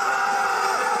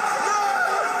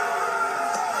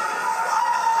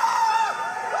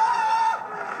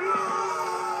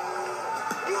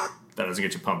 That doesn't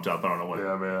get you pumped up. I don't know what.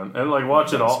 Yeah, man. And like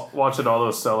watching all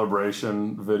those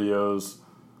celebration videos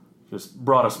just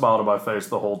brought a smile to my face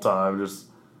the whole time. Just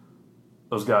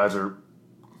those guys are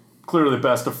clearly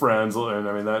best of friends, and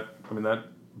that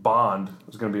bond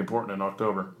is going to be important in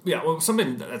October. Yeah, well,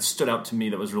 something that stood out to me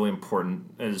that was really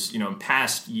important is, in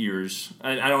past years,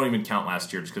 I don't even count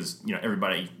last year just because,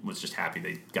 everybody was just happy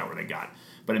they got where they got.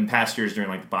 But in past years during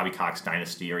like the Bobby Cox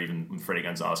dynasty or even when Freddie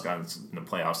Gonzalez got in the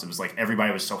playoffs, it was like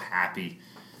everybody was so happy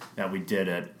that we did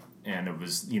it. And it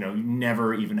was, you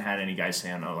never even had any guys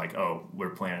saying, we're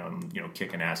planning on,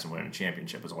 kicking ass and winning a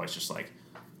championship. It was always just like,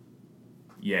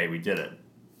 yay, we did it.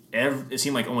 It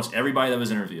seemed like almost everybody that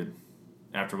was interviewed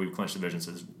after we clinched the division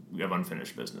says we have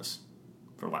unfinished business.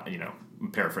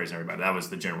 I'm paraphrasing everybody. That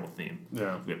was the general theme.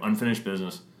 Yeah. We have unfinished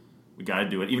business. We got to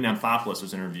do it. Even Anthopoulos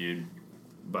was interviewed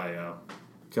by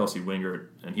Kelsey Wingert,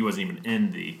 and he wasn't even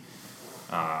in the.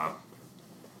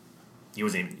 He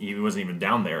wasn't even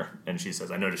down there. And she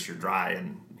says, "I noticed you're dry,"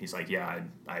 and he's like, "Yeah,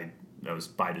 I that was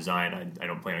by design. I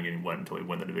don't plan on getting wet until we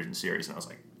win the division series." And I was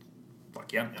like,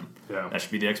 "Fuck yeah, man! Yeah. That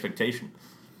should be the expectation."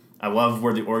 I love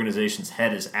where the organization's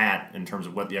head is at in terms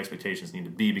of what the expectations need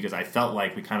to be, because I felt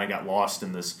like we kind of got lost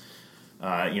in this,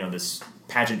 this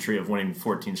pageantry of winning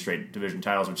 14 straight division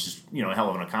titles, which is, a hell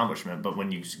of an accomplishment. But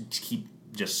when you keep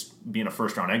just being a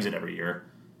first-round exit every year,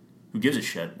 who gives a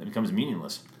shit? It becomes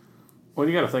meaningless. Well,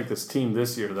 you got to think this team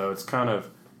this year, though, it's kind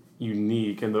of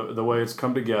unique in the way it's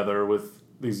come together with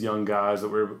these young guys that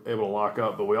we're able to lock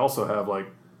up. But we also have,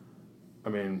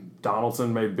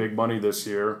 Donaldson made big money this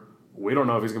year. We don't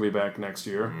know if he's going to be back next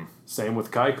year. Mm-hmm. Same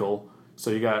with Keuchel. So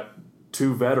you got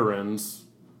two veterans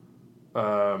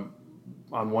on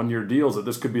one-year deals that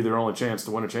this could be their only chance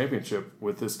to win a championship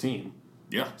with this team.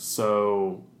 Yeah.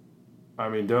 So,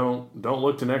 don't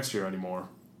look to next year anymore.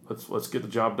 Let's get the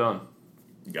job done.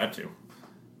 You got to.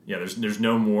 Yeah, there's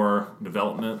no more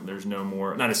development. There's no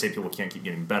more. Not to say people can't keep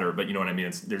getting better, but you know what I mean.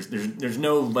 There's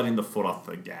no letting the foot off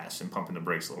the gas and pumping the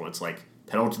brakes a little. It's like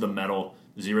pedal to the metal,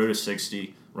 0 to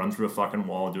 60, run through a fucking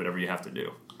wall, and do whatever you have to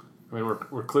do.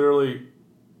 We're clearly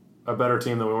a better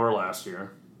team than we were last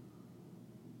year,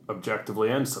 objectively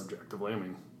and subjectively.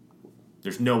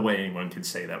 There's no way anyone could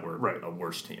say that we're right. a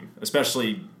worse team.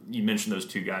 Especially, you mentioned those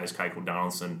two guys, Keuchel,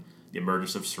 Donaldson, the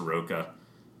emergence of Soroka.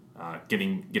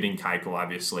 Getting Keuchel,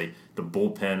 obviously. The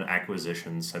bullpen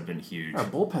acquisitions have been huge. Our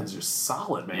bullpen's just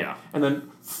solid, man. Yeah. And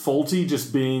then Fulte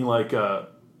just being like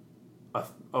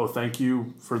oh, thank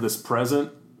you for this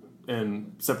present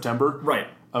in September. Right.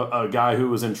 A guy who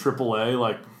was in AAA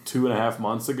like 2.5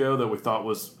 months ago that we thought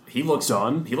was He looks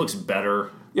done. He looks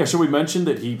better. Yeah, should we mention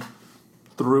that he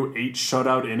threw 8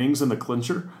 shutout innings in the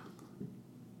clincher?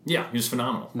 Yeah, he was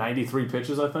phenomenal. 93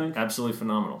 pitches, I think. Absolutely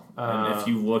phenomenal. And if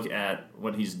you look at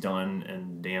what he's done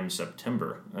in damn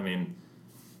September, I mean,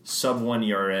 sub 1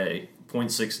 ERA,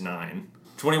 0.69,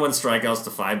 21 strikeouts to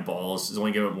 5 balls. He's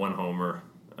only given up 1 homer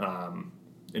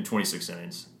in 26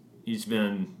 innings. He's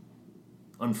been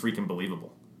unfreaking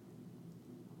believable.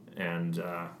 And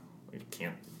I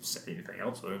can't say anything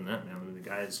else other than that, man. I mean, the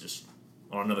guy is just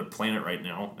on another planet right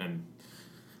now, and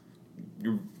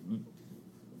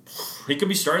he could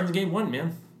be starting the game 1,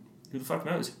 man. Who the fuck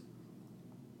knows?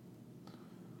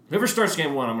 Whoever starts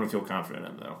game 1, I'm going to feel confident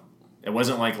in, though. It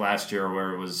wasn't like last year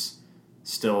where it was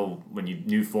still, when you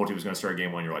knew Fulte was going to start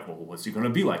game 1, you're like, well, what's he going to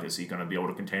be like? Is he going to be able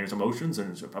to contain his emotions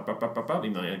and just pop,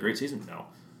 even though he had a great season? No.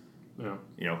 Yeah.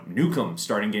 You know, Newcomb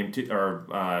starting game 2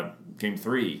 or game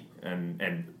 3, and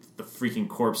the freaking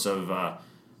corpse of I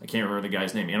can't remember the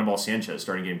guy's name, Anibal Sanchez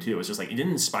starting game 2. It's just like it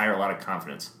didn't inspire a lot of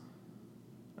confidence.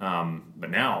 But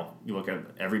now you look at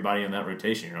everybody in that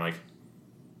rotation, you're like,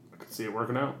 I could see it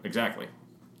working out. exactly.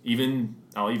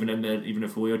 I'll even admit, even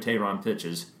if Julio Teheran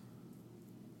pitches,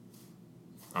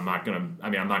 I'm not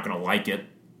gonna like it,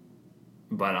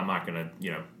 but I'm not gonna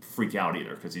freak out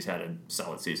either because he's had a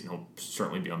solid season. He'll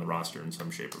certainly be on the roster in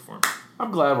some shape or form.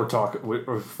 I'm glad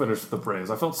we're finished with the Braves.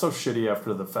 I felt so shitty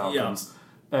after the Falcons.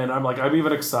 Yeah. And I'm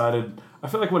even excited. I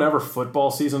feel like whenever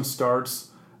football season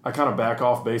starts, I kind of back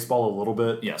off baseball a little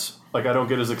bit. Yes. Like, I don't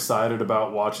get as excited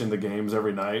about watching the games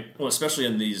every night. Well, especially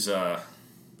in these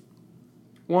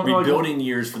rebuilding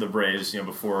years for the Braves,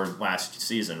 before last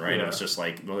season, right? Yeah. It was just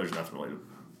like, well, there's nothing really to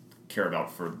care about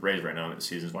for the Braves right now. The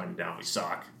season's winding down. We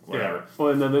suck. Whatever. Yeah.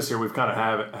 Well, and then this year we've kind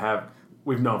of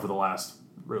we've known for the last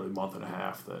really month and a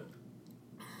half that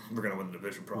we're going to win the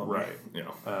division probably. Right.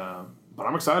 But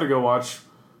I'm excited to go watch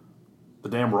the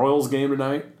damn Royals game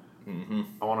tonight. Mm-hmm.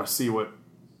 I want to see what,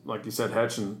 like you said,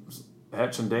 Hetch and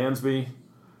Dansby.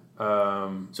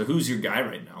 So who's your guy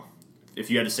right now?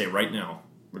 If you had to say right now,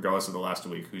 regardless of the last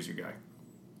week, who's your guy?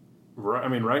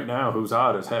 Right now, who's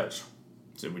hot is Hetch.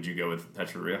 So would you go with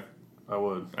Hechavarria? I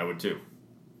would. I would too.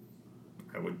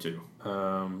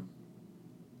 And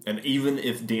even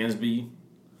if Dansby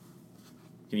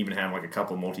can even have like a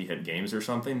couple multi-hit games or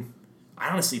something, I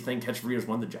honestly think Hechavarria's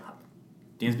won the job.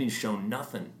 Dansby's shown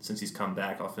nothing since he's come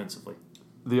back offensively.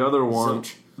 The other one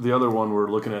we're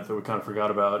looking at that we kind of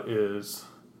forgot about is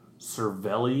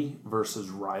Cervelli versus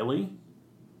Riley.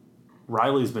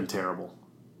 Riley's been terrible.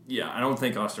 Yeah, I don't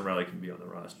think Austin Riley can be on the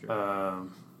roster.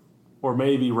 Or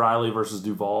maybe Riley versus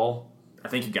Duvall. I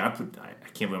think you got to put. I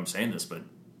can't believe I'm saying this, but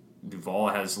Duvall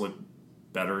has looked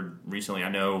better recently. I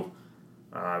know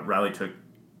Riley took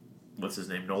what's his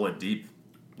name, Nola Deep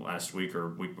last week or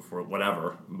week before,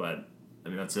 whatever. But I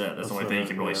mean, that's it. That's the only thing you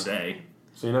can really say.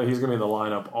 So he's going to be in the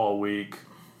lineup all week.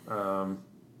 But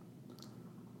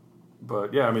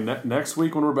yeah, I mean, next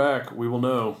week when we're back, we will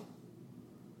know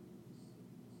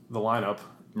the lineup.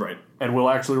 Right. And we'll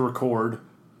actually record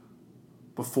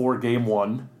before game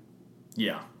 1.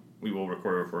 Yeah, we will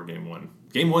record before game 1.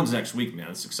 Game 1's next week, man.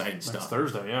 It's exciting stuff. It's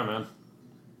Thursday, yeah, man.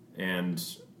 And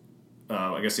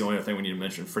I guess the only other thing we need to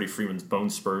mention, Freddie Freeman's bone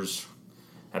spurs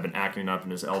have been acting up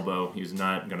in his elbow. He's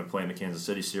not going to play in the Kansas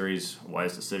City series.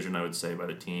 Wise decision, I would say, by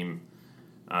the team.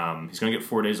 He's going to get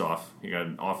 4 days off. He got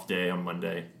an off day on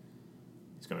Monday.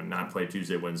 He's going to not play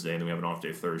Tuesday, Wednesday, and then we have an off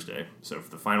day Thursday. So for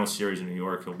the final series in New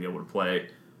York, he'll be able to play.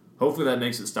 Hopefully that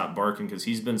makes it stop barking because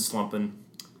he's been slumping.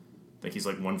 I think he's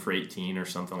like 1 for 18 or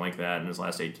something like that in his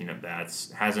last 18 at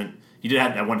bats. He did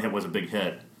have that one hit was a big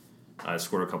hit.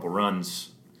 Scored a couple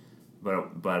runs, but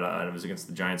it was against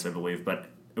the Giants, I believe. But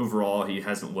overall, he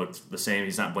hasn't looked the same.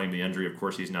 He's not blamed the injury, of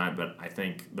course he's not. But I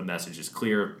think the message is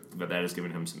clear that has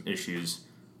given him some issues.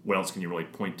 What else can you really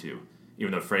point to?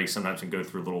 Even though Freddie sometimes can go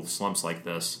through little slumps like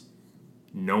this,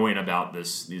 knowing about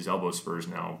these elbow spurs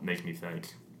now makes me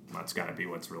think that's got to be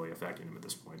what's really affecting him at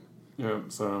this point. Yeah,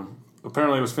 so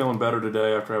apparently he was feeling better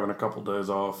today after having a couple days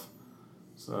off.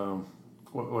 So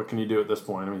what can you do at this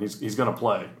point? I mean, he's going to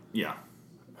play. Yeah.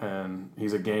 And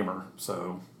he's a gamer,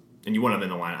 so... And you want him in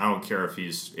the line. I don't care if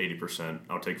he's 80%.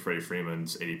 I'll take Freddie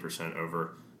Freeman's 80%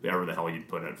 over whoever the hell you'd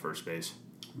put at first base.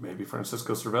 Maybe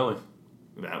Francisco Cervelli.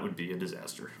 That would be a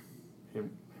disaster.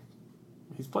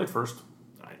 He's played first.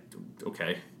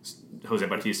 Okay. Jose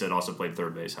Bautista also played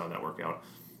third base. How would that work out?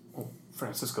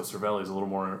 Francisco Cervelli is a little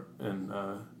more in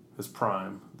his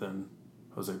prime than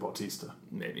Jose Bautista.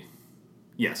 Maybe.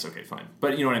 Yes, okay, fine.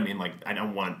 But you know what I mean? Like, I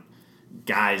don't want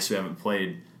guys who haven't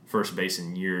played first base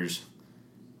in years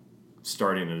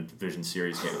starting a division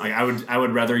series game. Like, I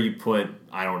would rather you put,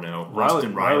 I don't know,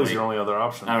 Austin Riley. Riley's your only other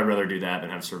option. I would rather do that than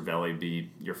have Cervelli be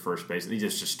your first base.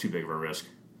 He's just too big of a risk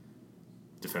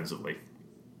defensively.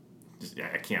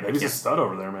 I can't. Maybe he's a stud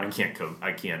over there, man.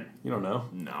 I can't. You don't know.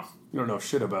 No. You don't know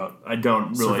shit about I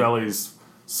don't really. Cervelli's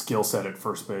skill set at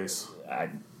first base.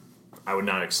 I would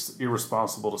not. It's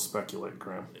irresponsible to speculate,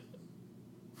 Graham.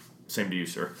 Same to you,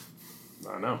 sir.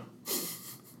 I know.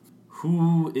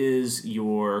 Who is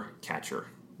your catcher?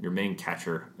 Your main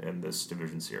catcher in this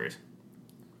division series?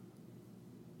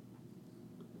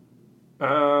 So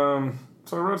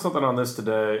I read something on this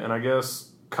today, and I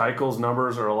guess Keuchel's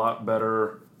numbers are a lot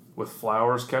better with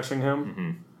Flowers catching him.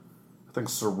 Mm-hmm. I think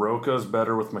Soroka's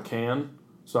better with McCann.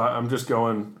 So I'm just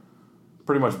going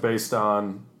pretty much based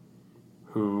on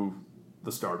who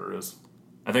the starter is.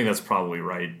 I think that's probably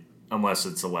right, unless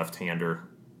it's a left-hander.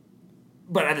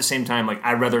 But at the same time, like,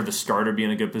 I'd rather the starter be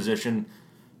in a good position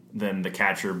than the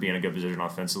catcher be in a good position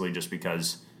offensively, just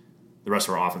because the rest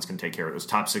of our offense can take care of those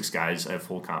top 6 guys. I have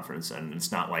full confidence in.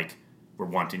 It's not like we're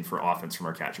wanting for offense from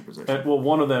our catcher position. Well,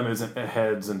 one of them isn't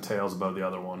heads and tails above the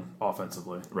other one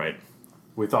offensively. Right.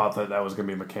 We thought that was going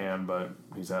to be McCann, but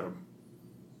he's had a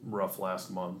rough last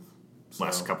month.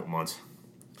 Last couple months.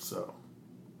 So.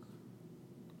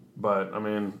 But, I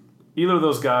mean, either of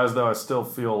those guys, though, I still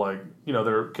feel like,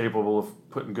 they're capable of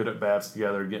putting good at-bats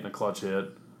together, getting a clutch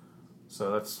hit.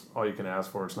 So that's all you can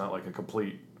ask for. It's not like a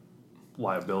complete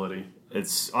liability.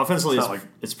 It's offensively,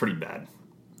 it's pretty bad.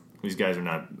 These guys are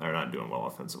not doing well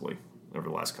offensively over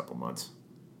the last couple months.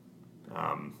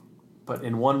 But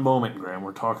in one moment, Graham,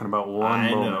 we're talking about one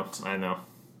moment. I know.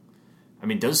 I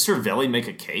mean, does Cervelli make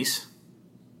a case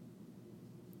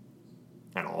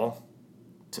at all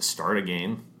to start a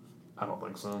game? I don't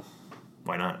think so.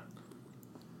 Why not?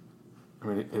 I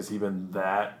mean, has he been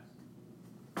that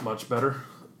much better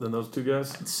than those two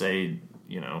guys? I'd say,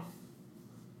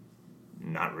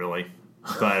 not really.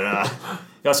 But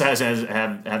he also hasn't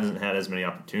had as many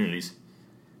opportunities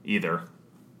either.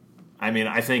 I mean,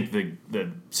 I think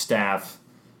the staff,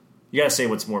 you got to say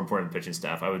what's more important than pitching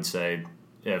staff. I would say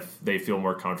if they feel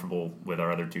more comfortable with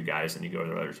our other 2 guys, then you go to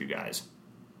the other 2 guys.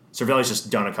 Cervelli's just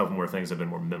done a couple more things that have been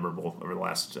more memorable over the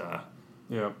last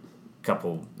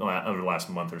over the last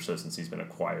month or so since he's been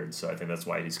acquired. So I think that's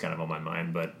why he's kind of on my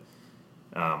mind. But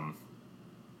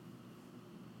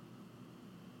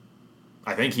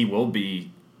I think he will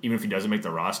be, even if he doesn't make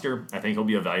the roster, I think he'll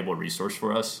be a valuable resource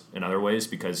for us in other ways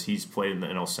because he's played in the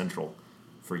NL Central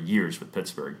for years with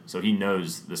Pittsburgh. So he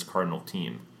knows this Cardinal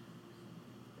team.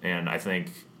 And I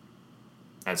think,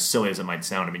 as silly as it might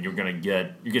sound, I mean, you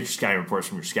get your scouting reports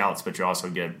from your scouts, but you also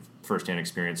get firsthand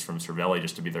experience from Cervelli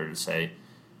just to be there to say,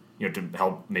 to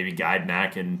help maybe guide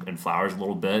Mac and Flowers a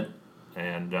little bit,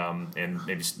 and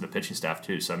maybe the pitching staff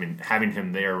too. So I mean, having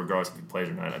him there, regardless if he plays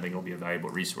or not, I think it'll be a valuable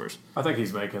resource. I think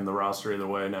he's making the roster either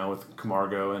way now with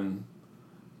Camargo and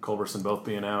Culberson both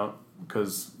being out,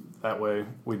 because that way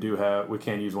we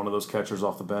can use one of those catchers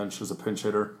off the bench as a pinch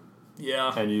hitter.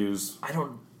 Yeah, and use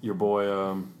your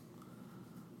boy.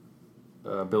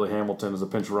 Billy Hamilton is a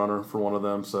pinch runner for one of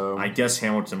them, so I guess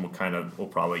Hamilton will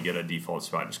probably get a default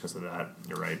spot just because of that.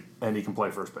 You're right, and he can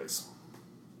play first base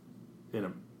in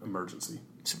an emergency.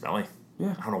 Cervelli,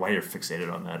 yeah, I don't know why you're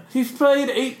fixated on that. He's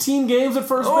played 18 games at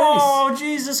first base. Oh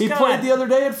Jesus! He played the other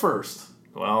day at first.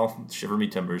 Well, shiver me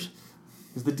timbers.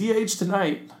 He's the DH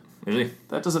tonight. Is he?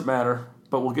 That doesn't matter,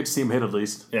 but we'll get to see him hit at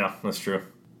least. Yeah, that's true.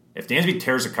 If Dansby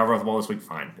tears the cover off the ball this week,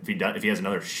 fine. If he has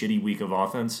another shitty week of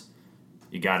offense,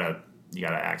 you gotta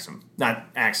axe him. Not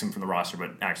axe him from the roster,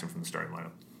 but axe him from the starting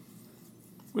lineup.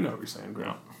 We know what you're saying,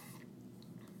 Graham.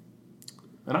 Yeah.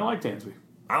 And I like Dansby.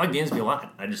 I like Dansby a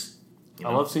lot. I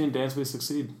love seeing Dansby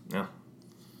succeed. Yeah.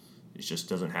 He just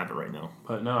doesn't have it right now.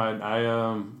 But no,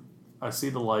 I see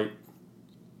the light.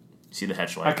 See the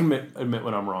hatch light. I can admit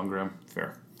when I'm wrong, Graham.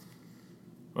 Fair.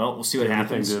 Well, we'll see what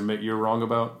happens. Anything to admit you're wrong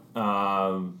about?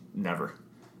 Never.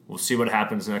 We'll see what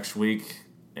happens next week.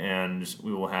 And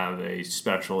we will have a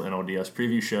special NLDS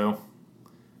preview show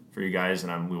for you guys,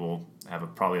 and we will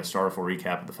have probably a sorrowful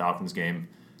recap of the Falcons game.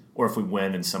 Or if we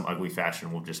win in some ugly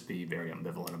fashion, we'll just be very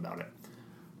ambivalent about it.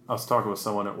 I was talking with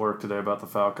someone at work today about the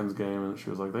Falcons game, and she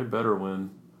was like, they better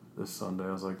win this Sunday.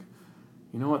 I was like,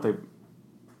 you know what?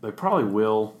 They probably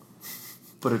will,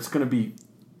 but it's going to be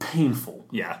painful.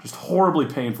 Yeah. Just horribly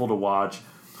painful to watch.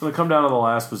 It's going to come down to the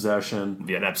last possession. It'll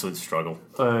be an absolute struggle.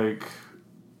 Like...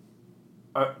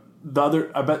 I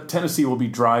bet Tennessee will be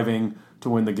driving to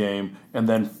win the game and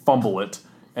then fumble it,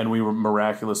 and we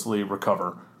miraculously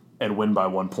recover and win by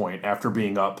 1 point after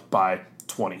being up by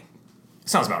 20.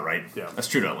 Sounds about right. Yeah. That's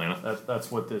true to Atlanta.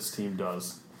 That's what this team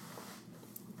does.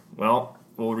 Well,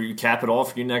 we'll recap it all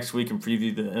for you next week and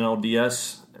preview the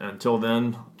NLDS. Until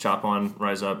then, chop on,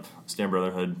 rise up, stand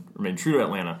brotherhood, remain true to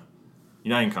Atlanta.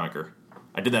 Unite and conquer.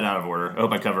 I did that out of order. I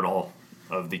hope I covered all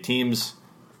of the teams.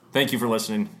 Thank you for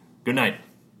listening. Good night.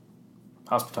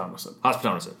 Hospitalis.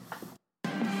 Hospitalis.